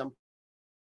that's got some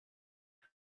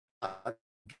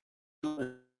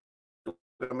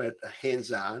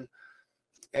hands-on,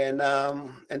 and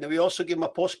then we also give them a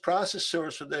post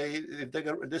processor, so if they're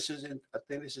gonna, I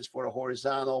think this is for a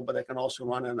horizontal, but they can also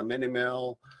run on a mini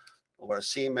mill or a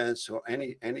Siemens or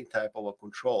any type of a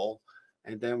control,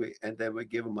 and then we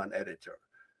give them an editor.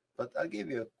 But I'll give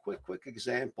you a quick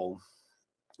example.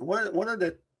 One of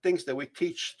the things that we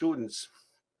teach students,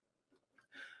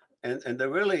 and they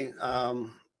really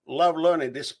love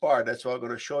learning this part, that's what I'm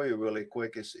going to show you really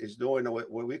quick, is doing what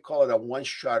we call it a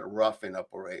one-shot roughing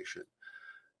operation.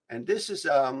 And this is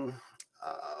a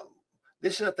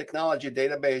technology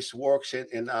database, works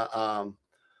in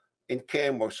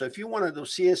CAMWorks. So if you want to do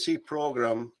CNC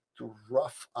program to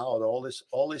rough out all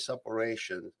this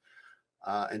operation,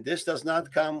 and this does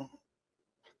not come,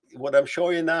 what I'm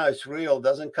showing you now is real,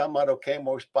 doesn't come out of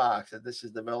CAMWorks box. This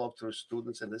is developed through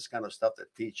students and this kind of stuff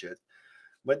that teach it.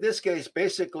 But in this case,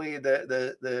 basically,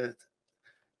 the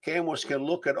CAMWorks can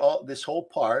look at all this whole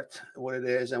part, what it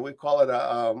is, and we call it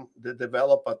the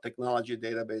develop a technology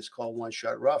database called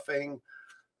one-shot roughing.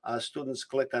 Students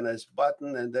click on this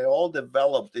button, and they all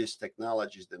develop these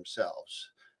technologies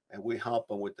themselves. And we help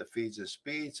them with the feeds and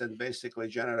speeds, and basically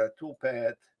generate a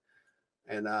toolpath,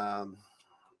 and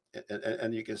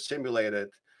you can simulate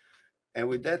it. And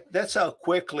with that's how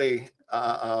quickly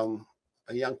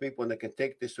young people, they can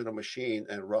take this to the machine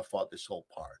and rough out this whole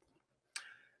part.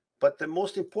 But the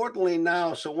most importantly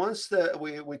now, so once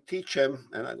we teach them,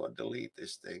 and I'm going to delete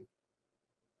this thing.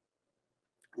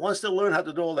 Once they learn how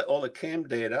to do all the CAM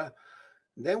data,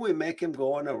 then we make them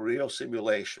go on a real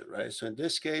simulation, right? So in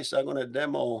this case, I'm going to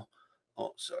demo.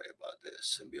 Oh, sorry about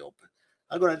this. Let me open.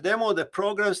 I'm going to demo the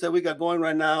programs that we got going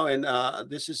right now, and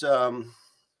this is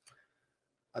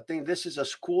I think this is a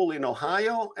school in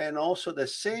Ohio, and also the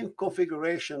same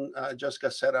configuration just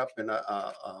got set up in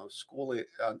a school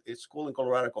in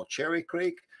Colorado called Cherry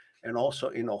Creek, and also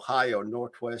in Ohio,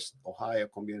 Northwest Ohio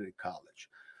Community College.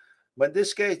 But in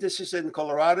this case, this is in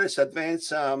Colorado. It's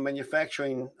Advanced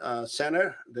Manufacturing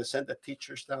Center. They sent the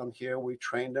teachers down here. We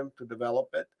trained them to develop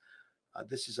it.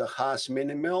 This is a Haas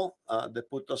mini mill. They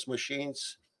put those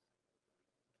machines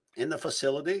in the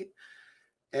facility.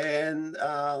 And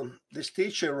this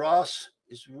teacher, Ross,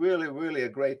 is really, really a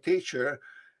great teacher.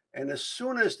 And as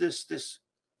soon as this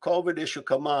COVID issue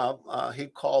come up, he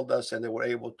called us, and they were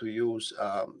able to use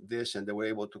this, and they were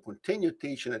able to continue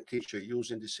teaching a teacher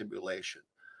using the simulation.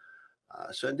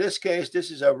 So in this case,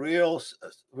 this is a real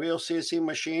CNC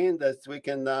machine that we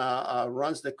can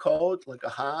runs the code like a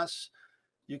Haas.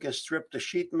 You can strip the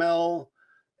sheet metal,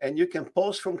 and you can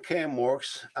post from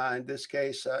CAMWorks. In this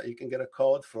case, you can get a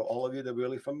code for all of you that are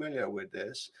really familiar with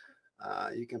this.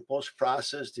 You can post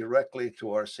process directly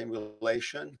to our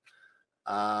simulation.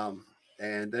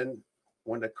 And then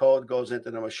when the code goes into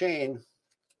the machine,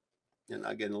 and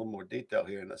I'll get a little more detail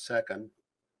here in a second,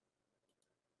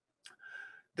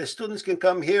 the students can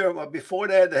come here. But before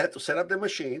that, they have to set up the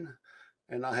machine,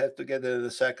 and I'll have to get it in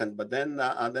a second. But then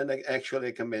they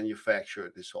actually can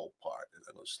manufacture this whole part, and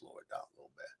I'm going to slow it down a little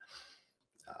bit.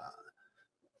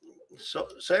 So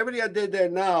everything I did there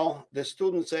now, the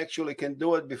students actually can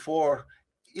do it before,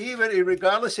 even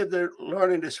regardless if they're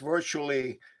learning this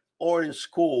virtually or in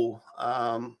school.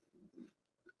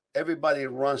 Everybody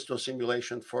runs to a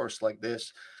simulation first like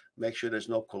this, make sure there's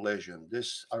no collision.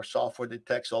 Our software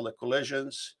detects all the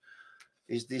collisions.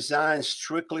 It's designed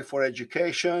strictly for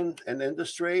education and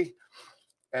industry,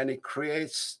 and it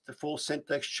creates the full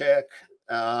syntax check,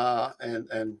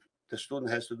 and the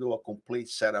student has to do a complete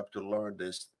setup to learn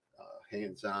this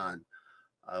hands-on.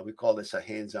 We call this a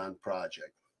hands-on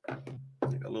project.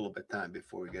 Take a little bit of time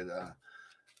before we get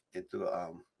into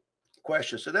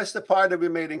questions. So that's the part that we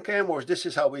made in CAMWorks. This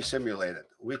is how we simulate it.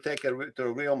 We take it to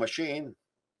a real machine,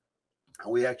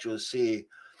 and we actually see,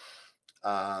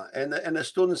 and the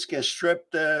students can strip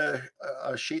the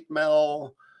sheet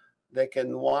metal. They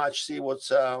can watch, see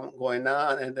what's going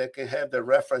on, and they can have the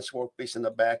reference workpiece in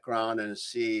the background and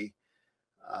see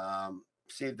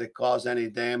if they cause any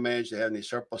damage, they have any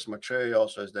surplus material,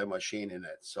 so is their machine in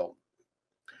it. So,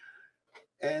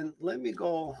 and let me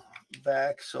go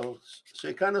back. So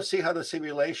you kind of see how the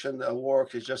simulation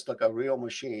works. It's just like a real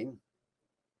machine.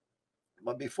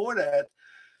 But before that,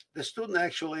 the student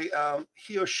actually,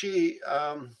 he or she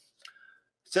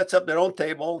sets up their own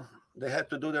table. They have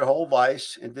to do their whole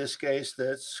vise. In this case,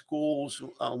 the schools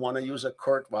want to use a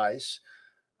Kurt vise.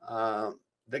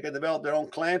 They can develop their own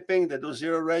clamping. They do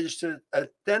zero register,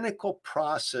 identical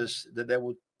process that they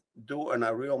would do on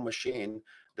a real machine.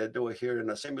 They do it here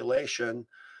in a simulation,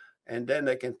 and then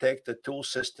they can take the tool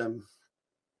system,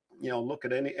 look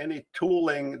at any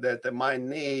tooling that they might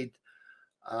need,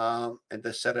 and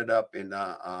they set it up in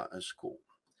a school.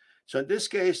 So in this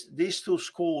case, these two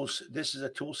schools, this is a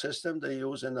tool system they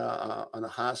use on a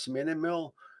Haas mini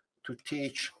mill to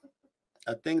teach.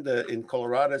 I think that in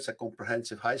Colorado, it's a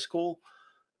comprehensive high school.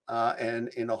 And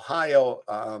in Ohio,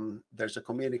 there's a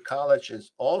community college. And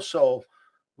also,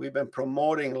 we've been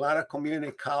promoting a lot of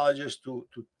community colleges to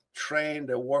train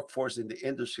the workforce in the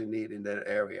industry need in that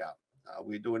area.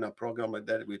 We're doing a program like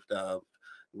that with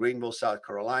Greenville, South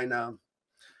Carolina.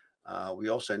 We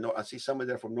also know, I see somebody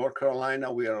there from North Carolina.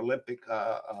 We are Olympic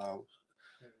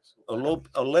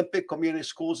community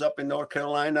schools up in North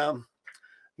Carolina.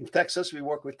 In Texas, we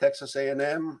work with Texas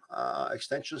A&M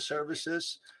Extension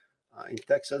Services. In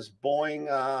Texas, Boeing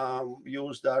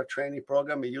used our training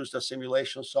program. We used a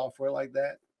simulation software like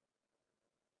that.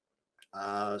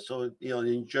 So, in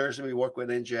New Jersey, we work with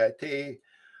NJIT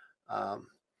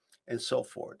and so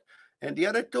forth. And the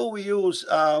other tool we use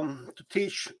to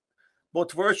teach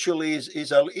both virtually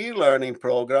is our e-learning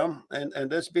program. And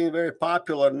that's being very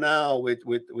popular now with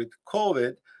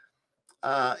COVID.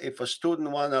 If a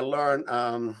student want to learn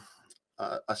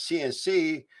a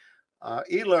CNC,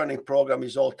 e-learning program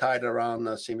is all tied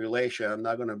around simulation. I'm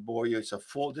not going to bore you.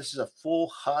 This is a full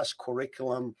Haas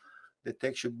curriculum that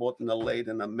takes you both in the lathe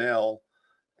and the mill,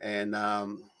 and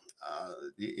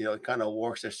it kind of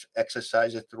works. There's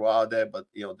exercises throughout there, but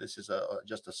this is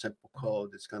just a simple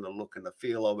code. It's going to look and the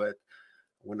feel of it.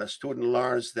 When a student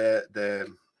learns the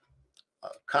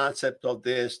concept of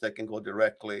this, they can go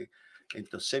directly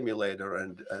into simulator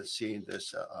and seeing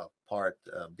this part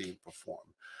being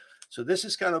performed. So this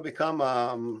has kind of become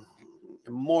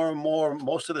more and more.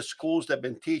 Most of the schools that have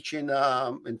been teaching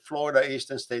in Florida,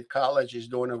 Eastern State College is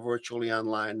doing it virtually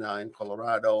online now. In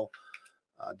Colorado,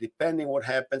 depending what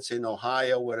happens in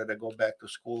Ohio, whether they go back to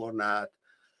school or not.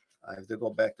 If they go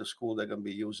back to school, they're going to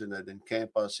be using it in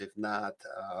campus. If not,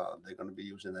 they're going to be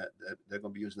using it. They're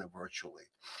going to be using it virtually.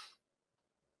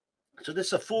 So this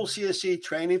is a full CNC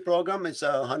training program. It's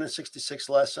 166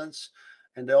 lessons,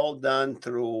 and they're all done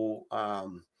through.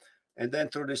 And then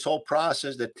through this whole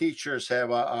process, the teachers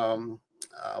have and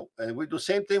we do the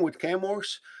same thing with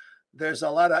CAMWorks. There's a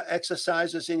lot of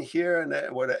exercises in here, and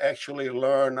where they actually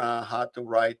learn how to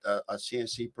write a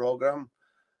CNC program.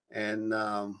 And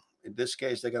in this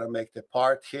case, they're going to make the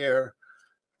part here.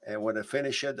 And when they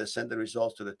finish it, they send the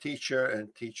results to the teacher,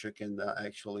 and teacher can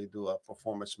actually do a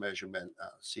performance measurement,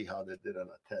 see how they did on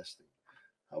the testing.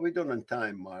 How are we doing on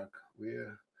time, Mark?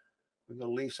 We're going to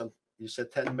leave some, you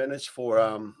said 10 minutes for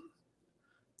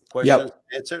questions,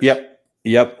 answers?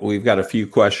 Yep. We've got a few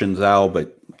questions, Al,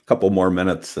 but a couple more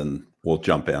minutes and we'll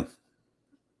jump in.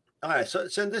 All right, so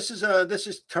this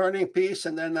is turning piece,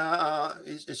 and then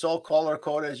it's all color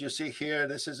coded as you see here.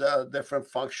 This is a different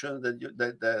function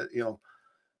that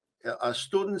our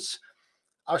students,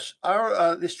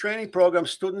 this training program,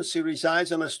 students, it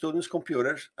resides on a student's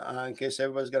computer. In case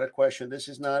everybody's got a question, this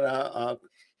is not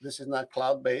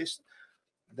cloud based.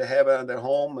 They have it on their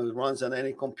home. It runs on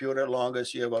any computer, as long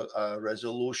as you have a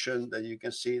resolution that you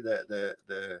can see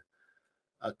the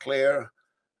clear.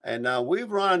 And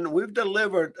we've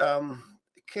delivered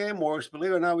CAMWorks.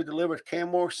 Believe it or not, we delivered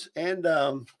CAMWorks and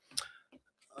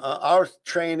our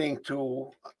training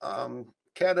to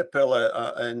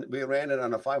Caterpillar, and we ran it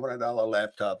on a $500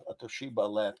 laptop, a Toshiba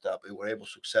laptop. We were able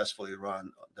to successfully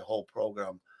run the whole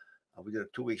program. We did a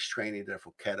 2 weeks training there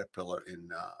for Caterpillar in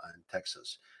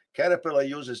Texas. Caterpillar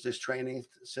uses this training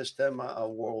system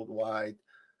worldwide.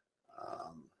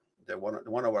 They're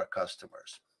one of our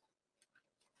customers.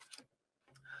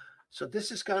 So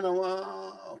this is kind of,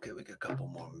 okay, we got a couple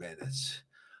more minutes.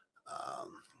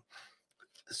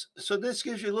 So this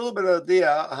gives you a little bit of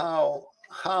idea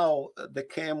how the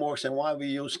CAM works and why we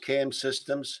use CAM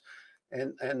systems.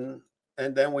 And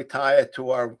then we tie it to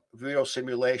our real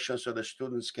simulation so the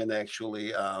students can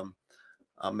actually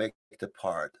make the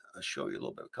part. I'll show you a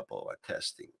little bit, a couple of our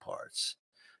testing parts.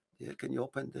 Yeah, can you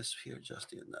open this here,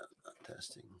 Justin?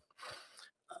 Testing.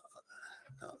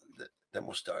 The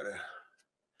demo starter.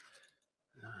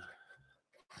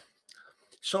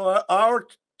 So our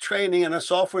training and our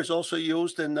software is also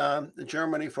used in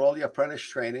Germany for all the apprentices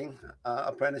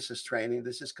training.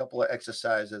 This is a couple of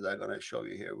exercises I'm going to show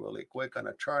you here really quick on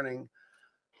a turning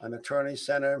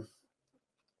center.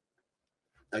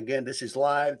 Again, this is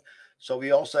live. So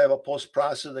we also have a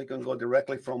post-process that can go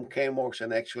directly from CAMWorks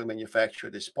and actually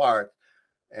manufacture this part.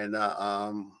 And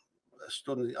a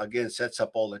student, again, sets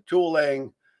up all the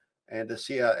tooling, and to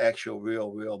see an actual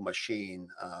real machine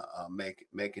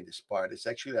making this part. It's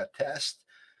actually a test.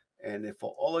 And if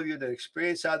for all of you that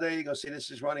experience out there, you're going to see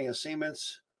this is running a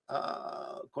Siemens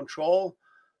control.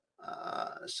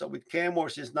 So with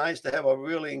CAMWorks, it's nice to have a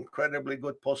really incredibly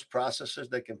good post-processors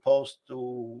that can post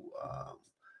to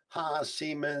Haas,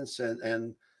 Siemens,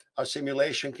 and our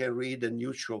simulation can read the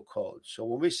neutral code. So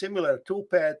when we simulate a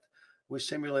toolpath, we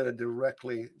simulate it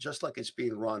directly, just like it's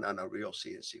being run on a real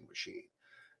CNC machine.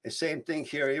 The same thing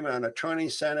here, even on a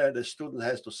training center, the student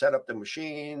has to set up the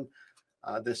machine.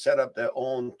 They set up their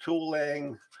own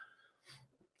tooling,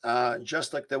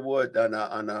 just like they would on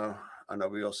a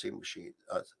real CNC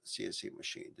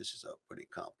machine. This is a pretty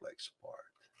complex part.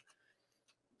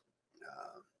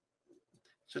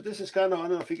 So this is kind of, I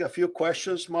don't know if you got a few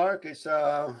questions, Mark. It's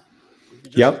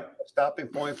yep. A stopping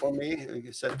point for me.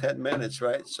 You said 10 minutes,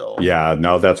 right? So yeah,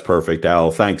 no, that's perfect,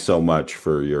 Al. Thanks so much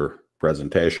for your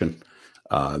presentation.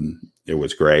 It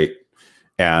was great.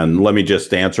 And let me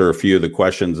just answer a few of the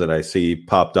questions that I see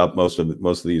popped up. Most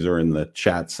of these are in the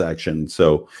chat section.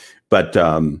 So, but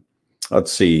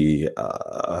let's see.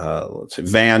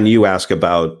 Van, you ask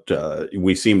about,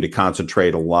 we seem to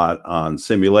concentrate a lot on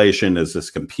simulation. Is this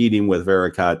competing with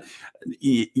Vericut?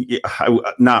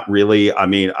 Not really. I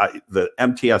mean, the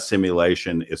MTS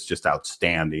simulation is just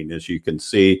outstanding, as you can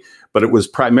see, but it was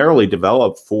primarily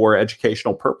developed for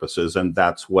educational purposes. And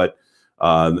that's what,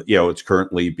 it's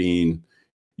currently being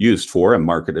used for and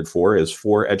marketed for, is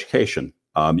for education.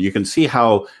 You can see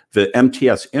how the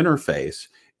MTS interface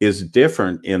is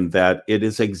different in that it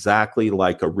is exactly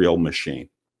like a real machine,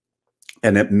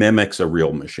 and it mimics a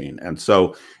real machine. And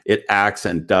so it acts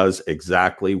and does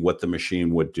exactly what the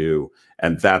machine would do.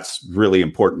 And that's really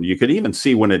important. You could even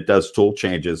see when it does tool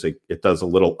changes, it does a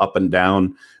little up and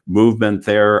down movement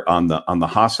there on the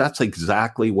Haas. That's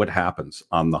exactly what happens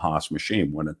on the Haas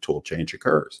machine when a tool change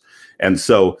occurs. And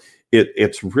so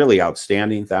it's really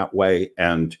outstanding that way.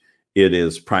 And it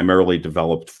is primarily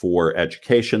developed for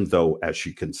education, though, as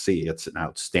you can see, it's an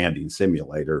outstanding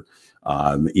simulator,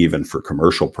 even for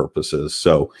commercial purposes.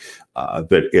 So,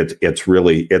 but it's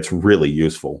really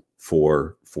useful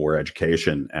for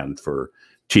education and for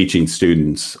teaching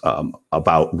students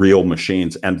about real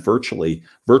machines and virtually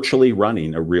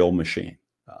running a real machine.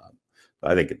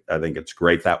 I think it's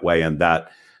great that way. And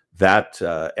that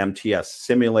MTS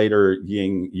simulator,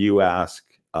 Ying, you ask,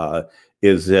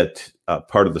 Is it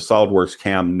part of the SOLIDWORKS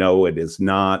CAM? No, it is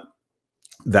not.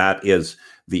 That is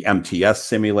the MTS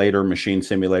simulator, machine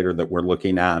simulator that we're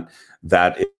looking at.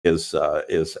 That is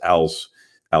Al's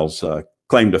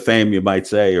claim to fame, you might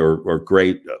say, or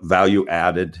great value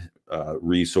added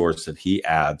resource that he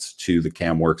adds to the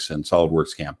CAMWorks and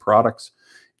SOLIDWORKS CAM products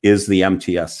is the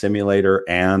MTS simulator,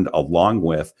 and along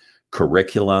with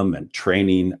curriculum and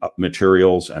training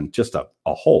materials and just a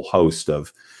whole host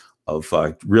of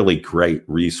really great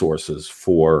resources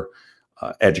for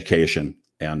education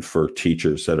and for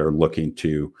teachers that are looking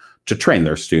to train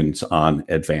their students on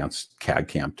advanced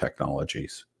CAD/CAM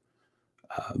technologies.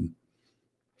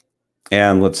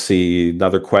 And let's see,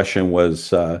 another question was,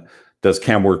 does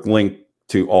CAMWorks link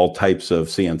to all types of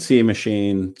CNC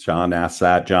machine? John asked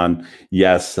that. John,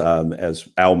 yes, as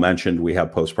Al mentioned, we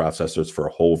have post processors for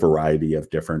a whole variety of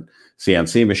different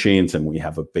CNC machines, and we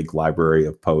have a big library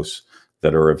of posts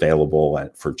that are available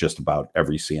for just about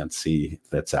every CNC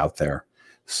that's out there.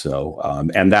 So,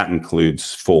 and that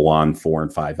includes full-on 4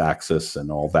 and 5 axis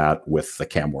and all that with the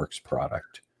CAMWorks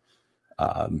product.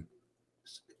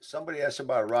 Somebody asked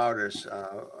about routers,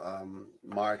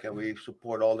 Mark, and we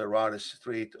support all the routers,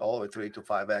 all the 3 to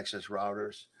 5 axis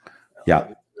routers.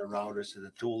 Yeah. The routers,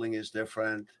 the tooling is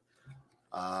different.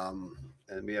 And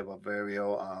we have a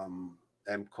Vario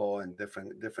MCO and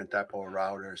different type of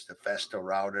routers. The Festo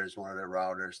router is one of the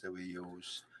routers that we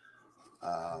use.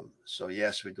 So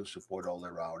yes, we do support all the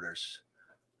routers.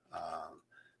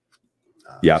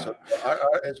 Yeah. So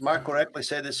as Mark correctly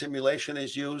said, the simulation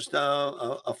is used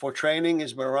for training.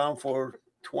 It's been around for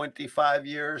 25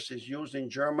 years. It's used in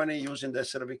Germany using the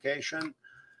certification.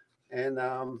 And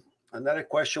another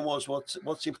question was,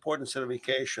 what's important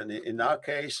certification? In our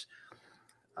case,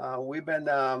 we've been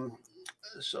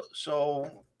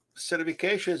so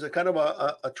certification is a kind of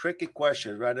a tricky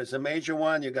question, right? It's a major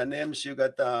one. You got NIMS, you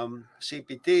got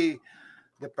CPT.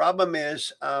 The problem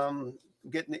is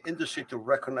getting the industry to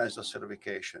recognize the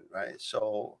certification, right?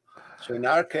 So in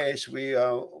our case, we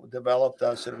developed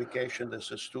a certification that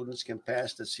so students can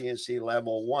pass the CNC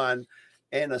level 1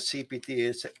 and a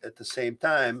CPT at the same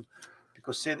time,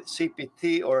 because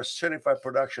CPT, or Certified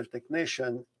Production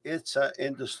Technician, it's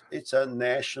a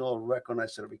national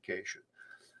recognized certification.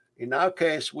 In our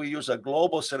case, we use a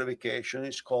global certification.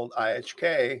 It's called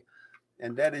IHK,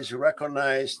 and that is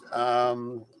recognized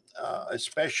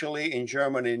especially in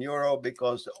Germany and Europe,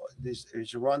 because this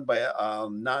is run by a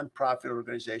non-profit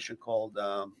organization called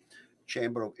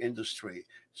Chamber of Industry.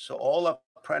 So all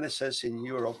apprentices in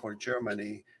Europe or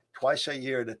Germany, twice a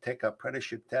year, they take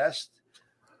apprenticeship test,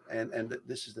 and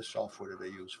this is the software that they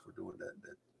use for doing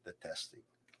the testing.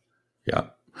 Yeah.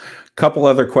 A couple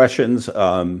other questions.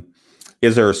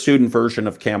 Is there a student version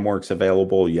of CAMWorks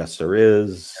available? Yes, there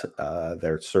is.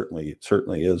 There certainly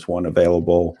is one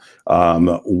available.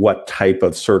 What type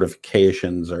of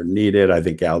certifications are needed? I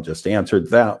think Al just answered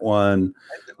that one.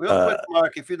 Real quick,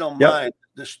 Mark, if you don't mind,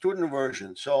 the student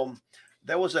version. So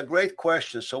that was a great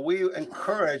question. So we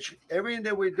encourage everything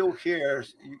that we do here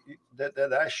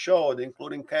that I showed,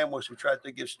 including CAMWorks, we try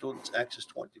to give students access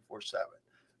 24/7.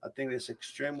 I think it's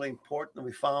extremely important.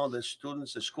 We found that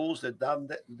students, the schools that done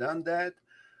that,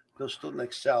 those students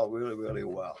excel really, really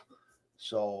well.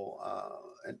 So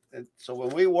and so when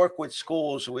we work with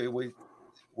schools, we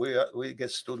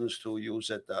get students to use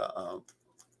it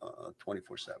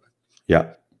 24/7.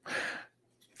 Yeah.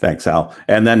 Thanks, Al.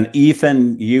 And then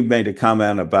Ethan, you made a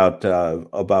comment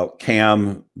about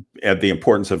CAM and the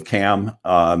importance of CAM,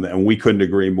 and we couldn't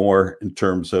agree more in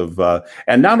terms of,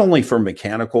 and not only for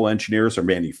mechanical engineers or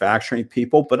manufacturing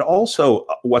people, but also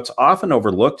what's often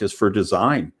overlooked is for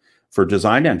design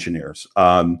engineers.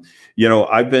 You know,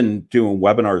 I've been doing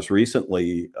webinars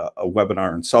recently, a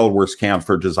webinar in SOLIDWORKS CAM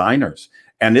for designers,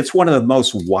 and it's one of the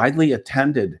most widely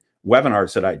attended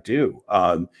webinars that I do.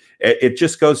 It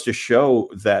just goes to show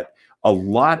that a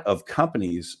lot of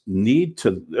companies need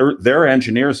to, their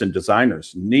engineers and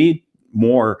designers need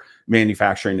more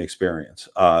manufacturing experience.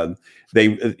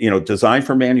 They, you know, design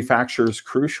for manufacture is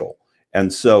crucial.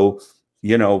 And so,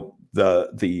 you know,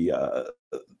 the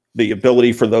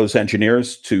ability for those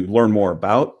engineers to learn more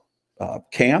about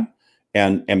CAM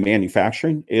and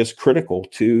manufacturing is critical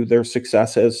to their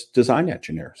success as design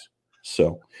engineers.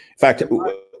 So, in fact,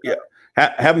 yeah,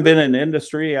 haven't been in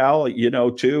industry, Al, you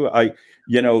know, too.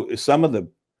 You know, some of the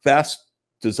best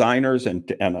designers and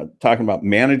talking about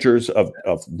managers of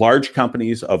large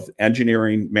companies of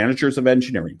engineering, managers of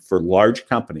engineering for large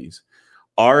companies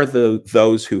are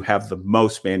those who have the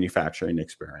most manufacturing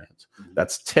experience.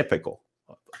 That's typical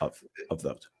of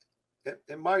those.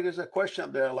 And Mark, there's a question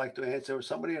up there I'd like to answer.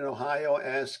 Somebody in Ohio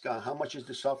asked, how much is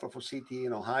the software for CTE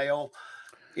in Ohio?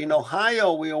 in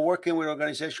Ohio, we are working with an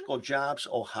organization called Jobs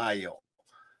Ohio.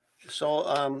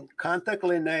 So contact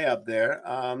Lene up there.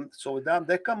 So with them,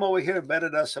 they come over here,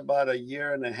 vetted us about a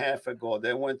year and a half ago.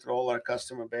 They went through all our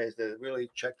customer base. They really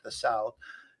checked us out.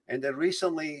 And they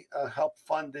recently helped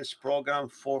fund this program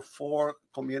for 4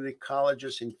 community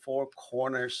colleges in 4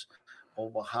 corners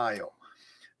of Ohio.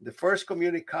 The first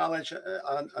community college,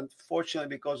 unfortunately,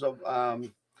 because of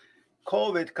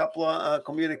COVID, a couple of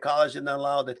community colleges didn't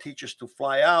allow the teachers to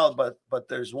fly out, but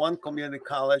there's one community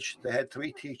college. They had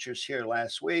 3 teachers here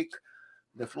last week.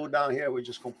 They flew down here. We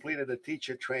just completed a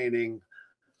teacher training,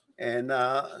 and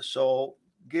so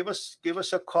give us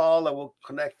a call, and we'll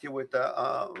connect you with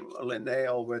Lene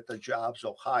over at the Jobs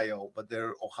Ohio. But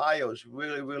Ohio is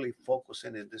really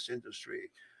focusing in this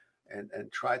industry,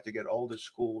 and try to get all the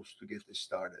schools to get this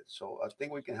started. So I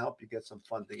think we can help you get some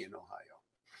funding in Ohio.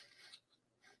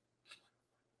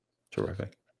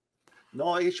 Terrific.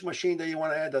 No, each machine that you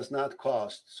want to add does not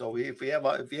cost. So if you have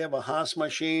a Haas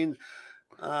machine,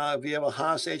 if you have a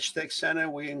Haas H-Tech Center,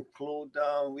 we include,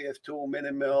 we have 2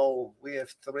 mini mill, we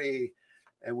have 3,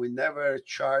 and we never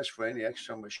charge for any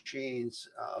extra machines.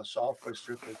 Software is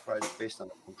strictly priced based on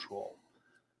the control.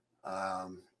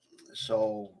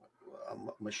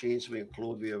 Machines we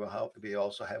include, we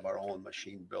also have our own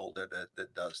machine builder that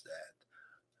does that.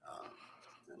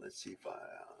 And let's see if I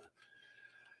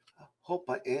hope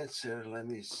I answered. Let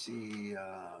me see.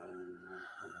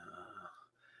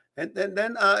 And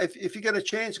then if you get a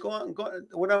chance, go on.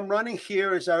 What I'm running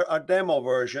here is our demo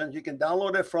version. You can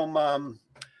download it from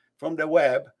the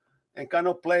web and kind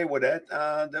of play with it.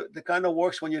 The kind of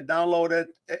works when you download it.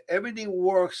 Everything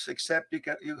works except you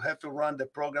have to run the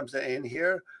programs that are in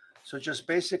here. So just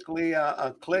basically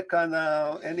click on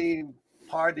any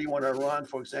part you want to run.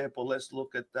 For example, let's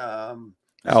look at.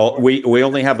 We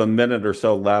only have a minute or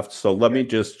so left, so let me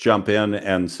just jump in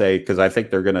and say, because I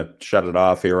think they're going to shut it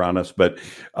off here on us, but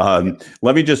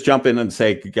let me just jump in and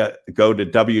say, go to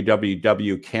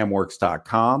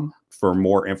www.camworks.com for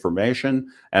more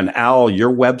information. And Al,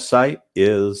 your website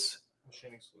is?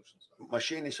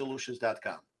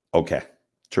 machiningsolutions.com. Okay,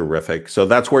 terrific. So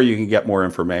that's where you can get more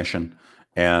information.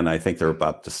 And I think they're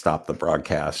about to stop the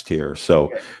broadcast here.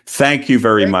 So thank you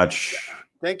very much.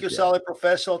 Thank you, Solid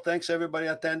Professor. Thanks, everybody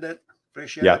attended.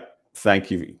 Appreciate it. Thank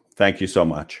you. Thank you so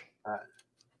much.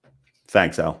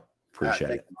 Thanks, Al.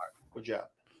 Appreciate it. You, Mark. Good job.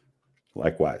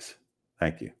 Likewise.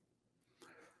 Thank you.